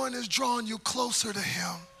the thorn is drawing you closer to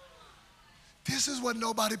Him? This is what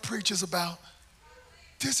nobody preaches about.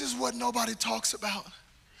 This is what nobody talks about.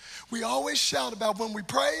 We always shout about when we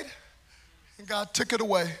prayed and God took it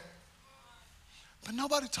away. But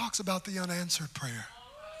nobody talks about the unanswered prayer.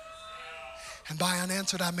 And by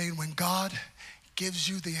unanswered, I mean when God gives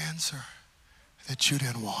you the answer that you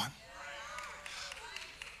didn't want.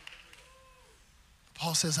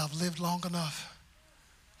 Paul says, I've lived long enough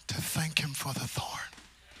to thank him for the thorn.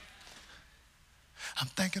 I'm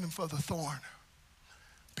thanking him for the thorn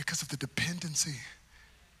because of the dependency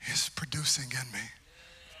it's producing in me.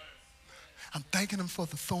 I'm thanking him for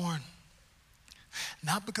the thorn,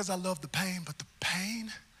 not because I love the pain, but the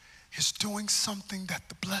pain is doing something that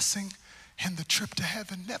the blessing and the trip to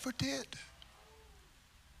heaven never did.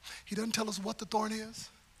 He doesn't tell us what the thorn is,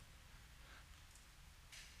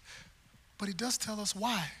 but he does tell us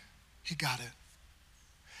why he got it.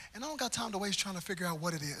 And I don't got time to waste trying to figure out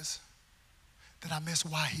what it is that I miss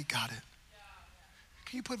why he got it.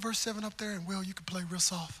 Can you put verse 7 up there? And Will, you can play real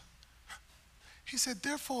soft. He said,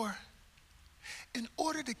 therefore, in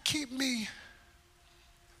order to keep me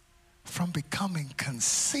from becoming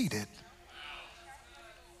conceited,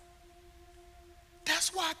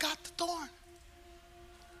 that's why I got the thorn.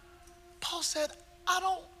 Paul said, I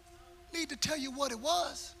don't need to tell you what it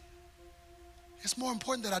was. It's more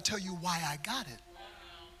important that I tell you why I got it.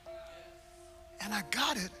 And I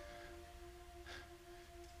got it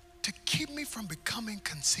to keep me from becoming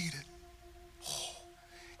conceited.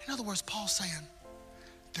 In other words, Paul's saying,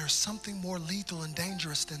 there's something more lethal and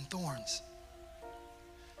dangerous than thorns.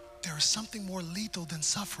 There is something more lethal than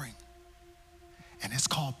suffering, and it's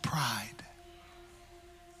called pride.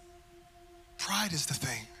 Pride is the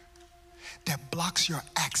thing that blocks your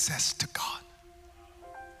access to God.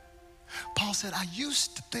 Paul said, I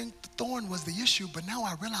used to think the thorn was the issue, but now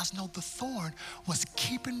I realize, no, the thorn was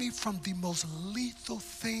keeping me from the most lethal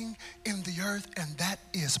thing in the earth, and that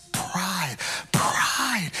is pride.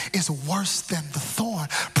 Pride is worse than the thorn.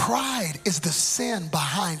 Pride is the sin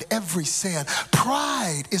behind every sin.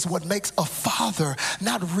 Pride is what makes a father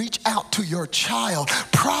not reach out to your child.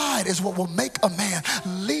 Pride is what will make a man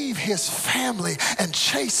leave his family and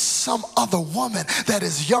chase some other woman that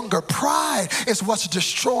is younger. Pride is what's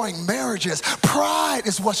destroying marriages. Pride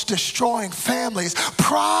is what's destroying families.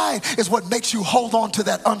 Pride is what makes you hold on to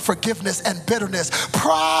that unforgiveness and bitterness.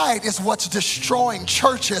 Pride is what's destroying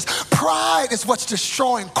churches. Pride is what's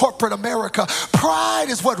destroying corporate America. Pride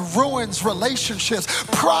is what ruins relationships.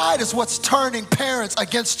 Pride is what's turning parents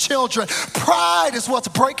against children. Pride is what's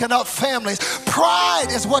breaking up families. Pride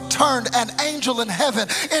is what turned an angel in heaven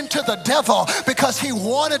into the devil because he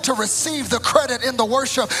wanted to receive the credit in the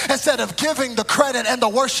worship instead of giving the credit and the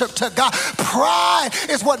worship to God. Pride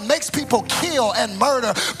is what makes people kill and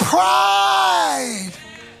murder. Pride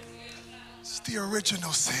is the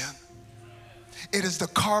original sin. It is the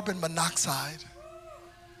carbon monoxide.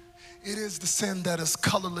 It is the sin that is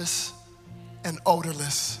colorless and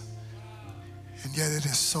odorless, and yet it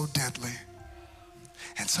is so deadly.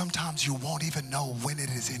 And sometimes you won't even know when it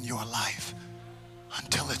is in your life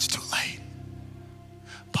until it's too late.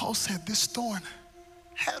 Paul said this thorn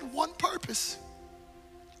had one purpose: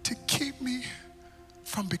 to keep me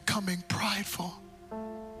from becoming prideful,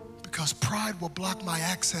 because pride will block my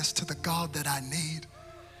access to the God that I need,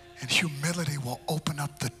 and humility will open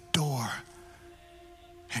up the door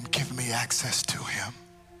and give me access to him.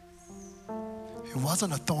 It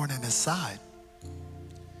wasn't a thorn in his side.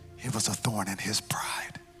 It was a thorn in his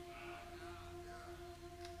pride.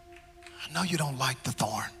 I know you don't like the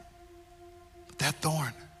thorn, but that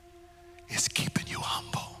thorn is keeping you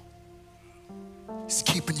humble. It's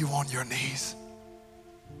keeping you on your knees.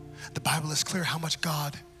 The Bible is clear how much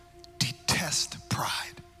God detests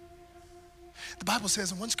pride. The Bible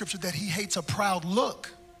says in one scripture that he hates a proud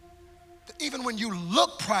look. That even when you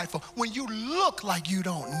look prideful, when you look like you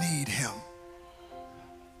don't need him,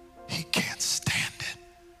 he can't stand it.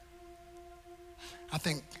 I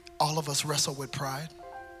think all of us wrestle with pride,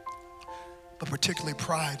 but particularly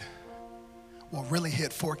pride will really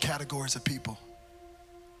hit 4 categories of people: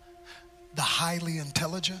 the highly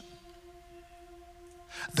intelligent,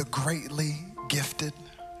 the greatly gifted,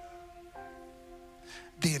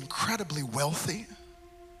 the incredibly wealthy,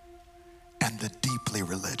 and the deeply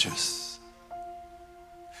religious.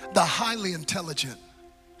 The highly intelligent,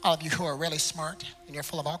 all of you who are really smart and you're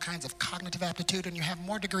full of all kinds of cognitive aptitude and you have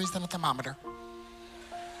more degrees than a thermometer.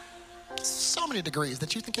 So many degrees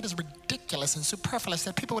that you think it is ridiculous and superfluous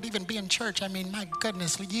that people would even be in church. I mean, my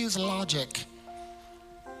goodness, use logic.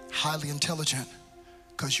 Highly intelligent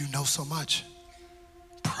because you know so much.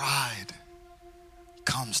 Pride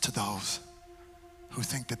comes to those who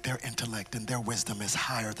think that their intellect and their wisdom is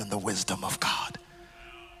higher than the wisdom of God.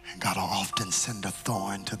 And God will often send a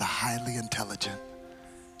thorn to the highly intelligent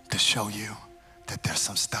to show you that there's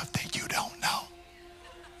some stuff that you don't know.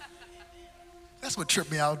 That's what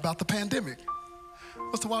tripped me out about the pandemic,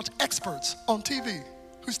 was to watch experts on TV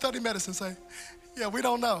who study medicine say, yeah, we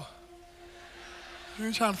don't know.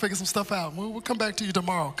 We're trying to figure some stuff out. We'll come back to you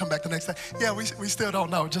tomorrow. Come back the next day. Yeah, we still don't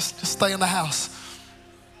know. Just stay in the house.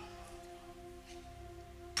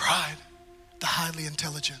 Pride, the highly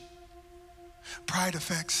intelligent. Pride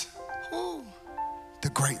affects the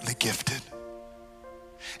greatly gifted.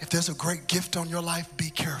 If there's a great gift on your life, be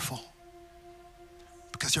careful.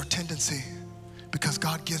 Because your tendency, because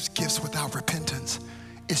God gives gifts without repentance,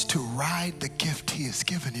 is to ride the gift he has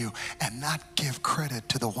given you and not give credit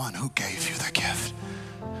to the one who gave you the gift.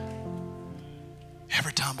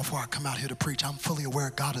 Every time before I come out here to preach, I'm fully aware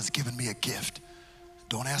God has given me a gift.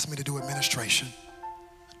 Don't ask me to do administration.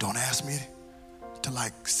 Don't ask me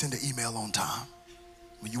to send an email on time.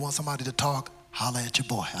 When you want somebody to talk, holler at your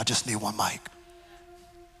boy. I just need one mic.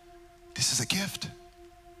 This is a gift.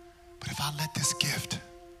 But if I let this gift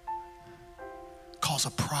cause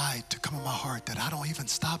a pride to come in my heart that I don't even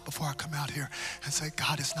stop before I come out here and say,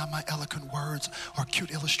 God, it's not my eloquent words or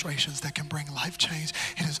cute illustrations that can bring life change.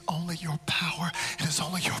 It is only your power. It is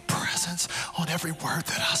only your presence on every word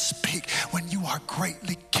that I speak. When you are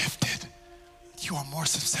greatly gifted, you are more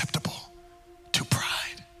susceptible to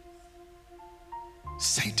pride.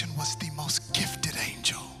 Satan was the most gifted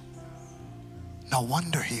angel. No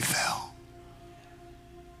wonder he fell.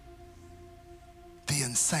 The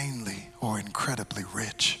insanely or incredibly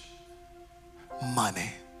rich. Money.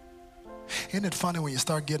 Isn't it funny when you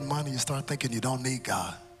start getting money, you start thinking you don't need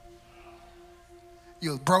God?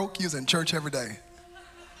 You're broke, you're in church every day.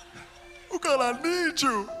 Oh God, I need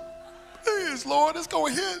you. Please, Lord, it's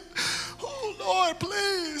going to hit. Oh, Lord,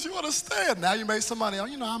 please, you understand. Now you made some money. Oh,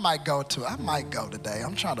 I might go today.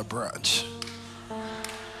 I'm trying to brunch.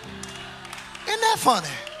 Isn't that funny?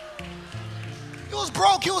 You was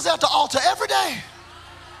broke. You was at the altar every day.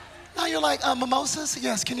 Now you're like, mimosas?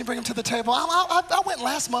 Yes, can you bring them to the table? I went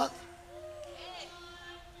last month.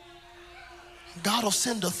 God will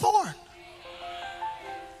send a thorn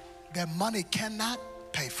that money cannot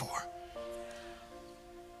pay for.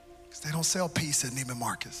 Because they don't sell peace at Neiman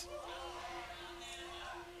Marcus.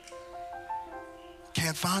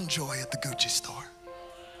 Can't find joy at the Gucci store.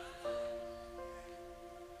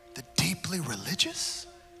 The deeply religious?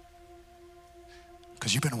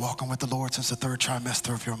 Because you've been walking with the Lord since the third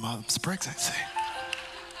trimester of your mom's pregnancy.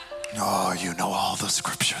 Oh, you know all the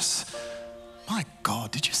scriptures. My God,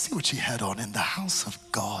 did you see what she had on in the house of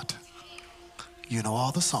God? You know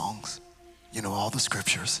all the songs. You know all the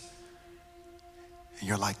scriptures. And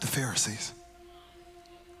you're like the Pharisees.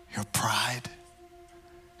 Your pride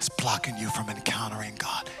is blocking you from encountering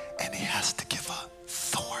God. And he has to give a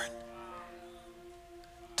thorn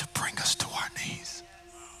to bring us to our knees.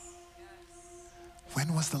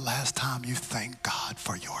 When was the last time you thanked God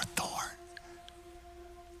for your thorn?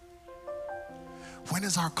 When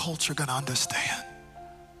is our culture going to understand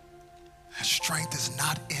that strength is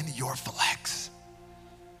not in your flex?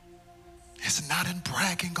 It's not in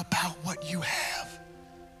bragging about what you have.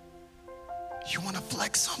 You want to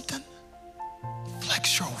flex something?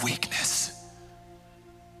 Flex your weakness.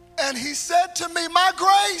 And he said to me, my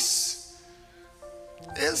grace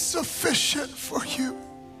is sufficient for you.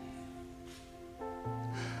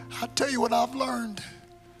 I tell you what I've learned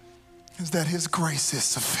is that his grace is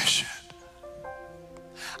sufficient.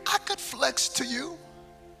 I could flex to you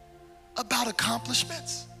about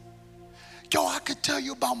accomplishments. Yo, I could tell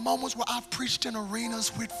you about moments where I've preached in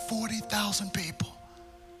arenas with 40,000 people.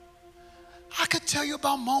 I could tell you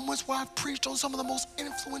about moments where I've preached on some of the most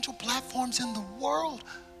influential platforms in the world.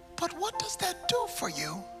 But what does that do for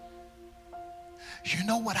you? You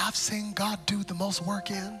know what I've seen God do the most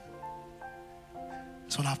work in?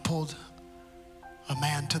 It's when I've pulled a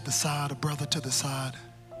man to the side, a brother to the side,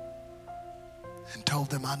 and told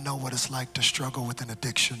them I know what it's like to struggle with an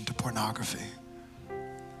addiction to pornography.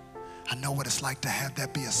 I know what it's like to have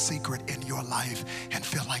that be a secret in your life and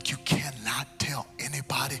feel like you cannot tell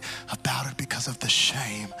anybody about it because of the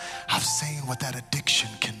shame. I've seen what that addiction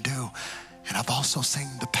can do. And I've also seen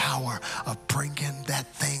the power of bringing that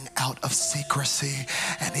thing out of secrecy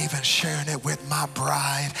and even sharing it with my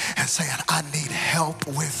bride and saying, I need help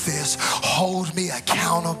with this. Hold me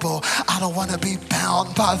accountable. I don't want to be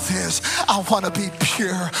bound by this. I want to be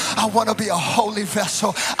pure. I want to be a holy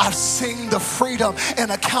vessel. I've seen the freedom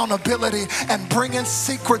and accountability and bringing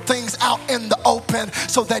secret things out in the open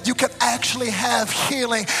so that you can actually have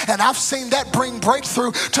healing. And I've seen that bring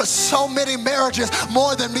breakthrough to so many marriages,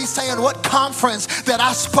 more than me saying what conference that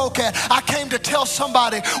I spoke at. I came to tell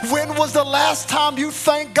somebody, when was the last time you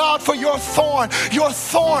thanked God for your thorn? Your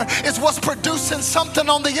thorn is what's producing something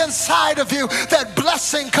on the inside of you that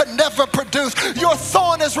blessing could never produce. Your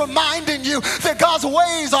thorn is reminding you that God's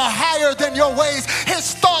ways are higher than your ways.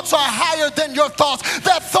 His thoughts are higher than your thoughts.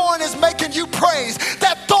 That thorn is making you praise.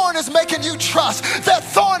 That thorn is making you trust. That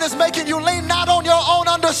thorn is making you lean not on your own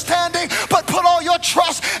understanding, but put all your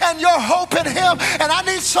trust and your hope in him. And I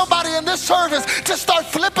need somebody in this service to start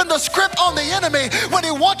flipping the script on the enemy. When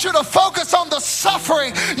he wants you to focus on the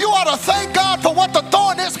suffering, you ought to thank God for what the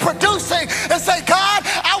thorn is producing and say, God,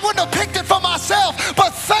 I wouldn't have picked it for myself,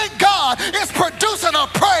 but thank God it's producing a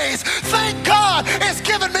praise. Thank God it's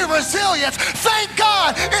giving me resilience. Thank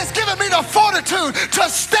God it's giving me the fortitude to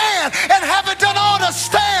stand, and having done all to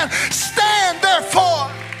stand, stand therefore.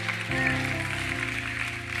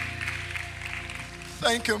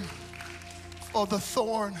 Thank him for the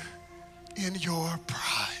thorn in your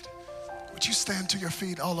pride. Would you stand to your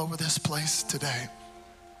feet all over this place today?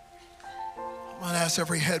 I'm going to ask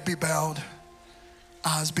every head be bowed,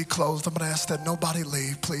 eyes be closed. I'm going to ask that nobody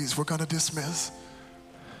leave, please. We're going to dismiss.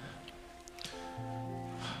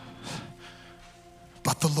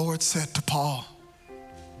 But the Lord said to Paul,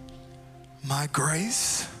 my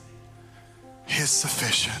grace is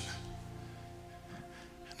sufficient.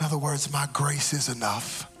 In other words, my grace is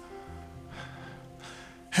enough.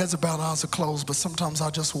 Heads are bowed, eyes are closed, but sometimes I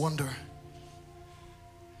just wonder,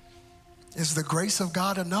 is the grace of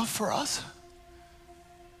God enough for us?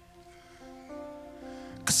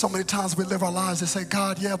 Because so many times we live our lives and say,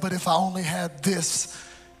 God, yeah, but if I only had this,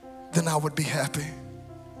 then I would be happy.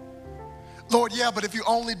 Lord, yeah, but if you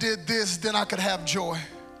only did this, then I could have joy.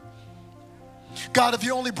 God, if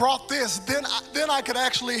you only brought this, then I could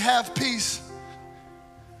actually have peace.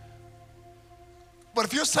 But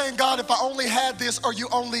if you're saying, God, if I only had this or you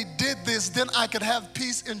only did this, then I could have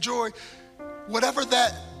peace and joy, whatever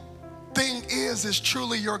that thing is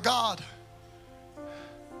truly your God.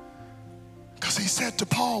 Because he said to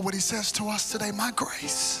Paul what he says to us today, my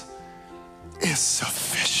grace is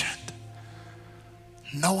sufficient.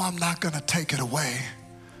 No, I'm not going to take it away,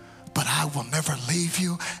 but I will never leave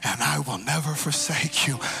you and I will never forsake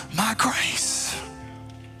you. My grace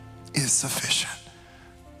is sufficient.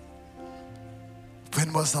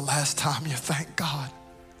 When was the last time you thanked God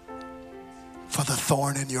for the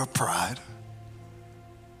thorn in your pride?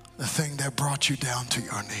 The thing that brought you down to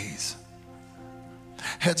your knees.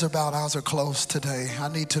 Heads are bowed, eyes are closed today. I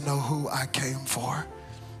need to know who I came for.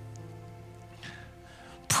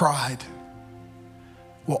 Pride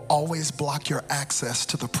will always block your access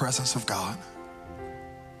to the presence of God.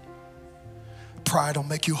 Pride will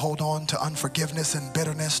make you hold on to unforgiveness and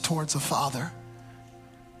bitterness towards a father.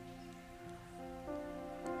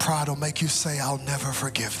 Pride will make you say, I'll never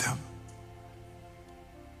forgive them.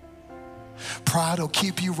 Pride will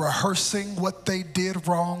keep you rehearsing what they did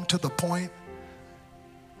wrong to the point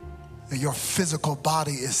that your physical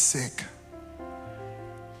body is sick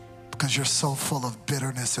because you're so full of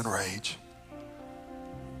bitterness and rage.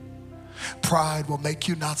 Pride will make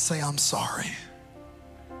you not say, I'm sorry.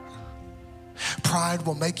 Pride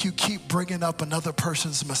will make you keep bringing up another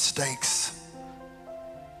person's mistakes.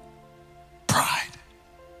 Pride.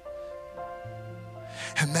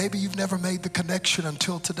 And maybe you've never made the connection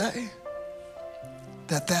until today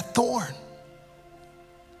that thorn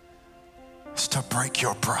is to break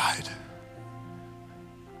your pride,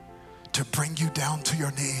 to bring you down to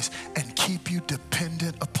your knees and keep you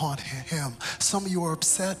dependent upon him. Some of you are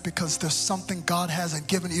upset because there's something God hasn't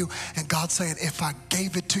given you, and God's saying, if I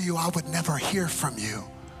gave it to you, I would never hear from you.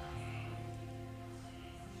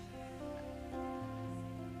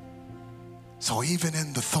 So even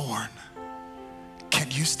in the thorn,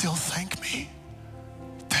 can you still thank me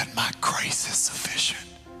that my grace is sufficient?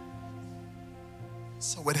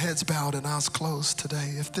 So with heads bowed and eyes closed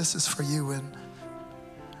today, if this is for you and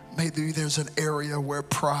maybe there's an area where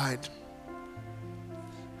pride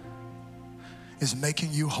is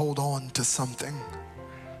making you hold on to something,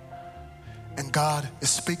 and God is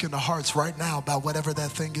speaking to hearts right now about whatever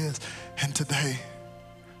that thing is, and today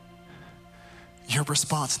your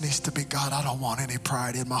response needs to be, God, I don't want any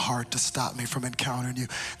pride in my heart to stop me from encountering you.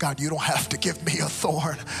 God, you don't have to give me a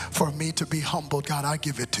thorn for me to be humbled. God, I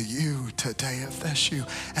give it to you today if that's you.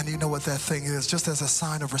 And you know what that thing is? Just as a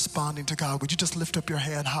sign of responding to God, would you just lift up your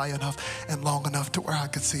hand high enough and long enough to where I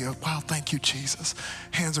could see it? Wow, thank you, Jesus.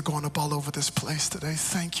 Hands are going up all over this place today.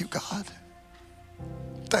 Thank you, God.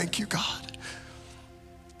 Thank you, God.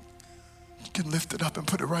 You can lift it up and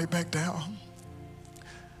put it right back down.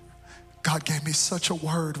 God gave me such a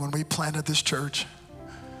word when we planted this church.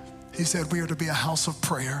 He said we are to be a house of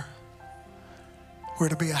prayer. We're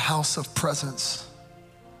to be a house of presence.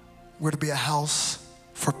 We're to be a house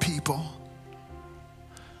for people.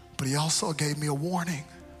 But he also gave me a warning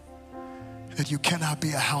that you cannot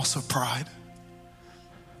be a house of pride,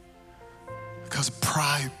 because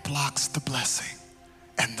pride blocks the blessing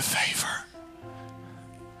and the favor.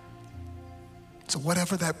 So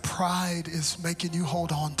whatever that pride is making you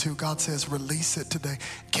hold on to, God says, release it today.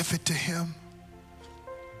 Give it to him.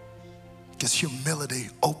 Because humility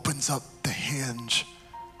opens up the hinge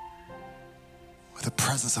where the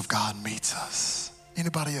presence of God meets us.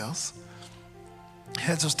 Anybody else?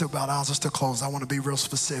 Heads are still bowed, eyes are still closed. I want to be real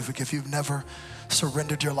specific. If you've never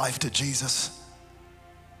surrendered your life to Jesus,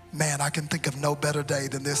 man, I can think of no better day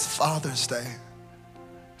than this Father's Day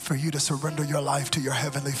for you to surrender your life to your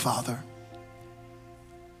Heavenly Father.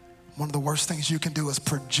 One of the worst things you can do is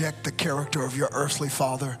project the character of your earthly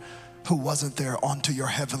father who wasn't there onto your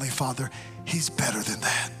heavenly Father. He's better than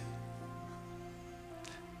that.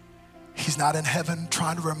 He's not in heaven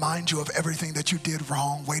trying to remind you of everything that you did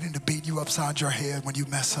wrong, waiting to beat you upside your head when you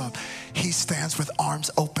mess up. He stands with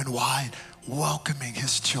arms open wide, welcoming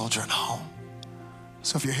his children home.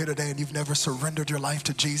 So if you're here today and you've never surrendered your life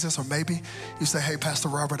to Jesus, or maybe you say, hey, Pastor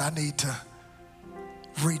Robert, I need to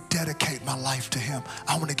rededicate my life to him.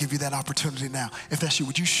 I want to give you that opportunity now. If that's you,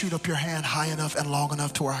 would you shoot up your hand high enough and long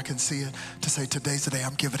enough to where I can see it, to say, today's the day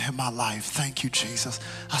I'm giving him my life. Thank you, Jesus.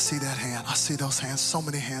 I see that hand. I see those hands. So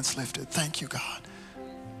many hands lifted. Thank you, God.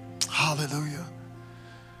 Hallelujah.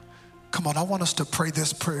 Come on, I want us to pray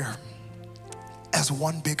this prayer as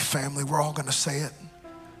one big family. We're all going to say it,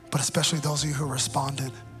 but especially those of you who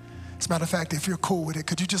responded. As a matter of fact, if you're cool with it,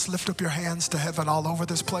 could you just lift up your hands to heaven all over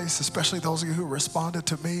this place, especially those of you who responded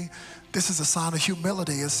to me? This is a sign of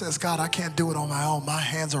humility. It says, God, I can't do it on my own. My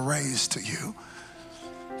hands are raised to you.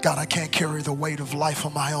 God, I can't carry the weight of life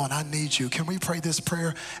on my own. I need you. Can we pray this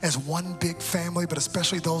prayer as one big family, but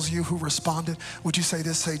especially those of you who responded? Would you say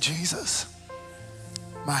this? Say, Jesus,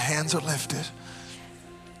 my hands are lifted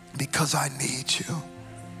because I need you.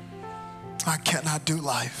 I cannot do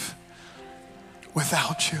life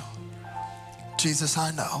without you. Jesus, I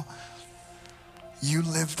know you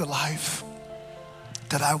lived the life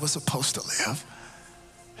that I was supposed to live,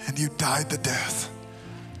 and you died the death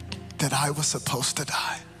that I was supposed to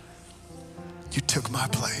die. You took my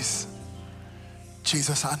place.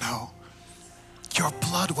 Jesus, I know your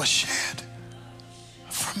blood was shed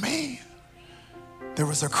for me. There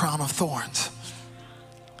was a crown of thorns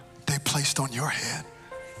they placed on your head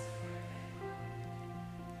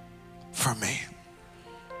for me.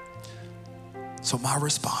 So my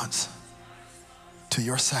response to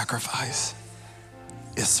your sacrifice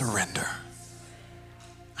is surrender.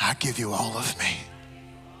 I give you all of me.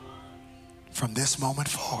 From this moment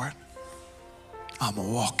forward, I'm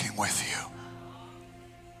walking with you.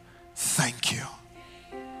 Thank you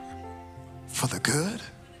for the good,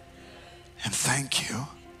 and thank you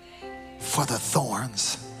for the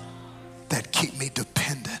thorns that keep me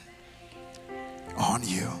dependent on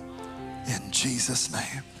you. In Jesus'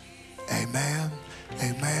 name, amen,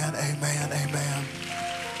 amen, amen, amen.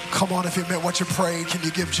 Come on, if you meant what you prayed, can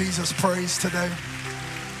you give Jesus praise today?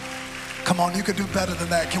 Come on, you can do better than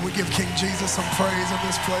that. Can we give King Jesus some praise in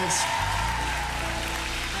this place?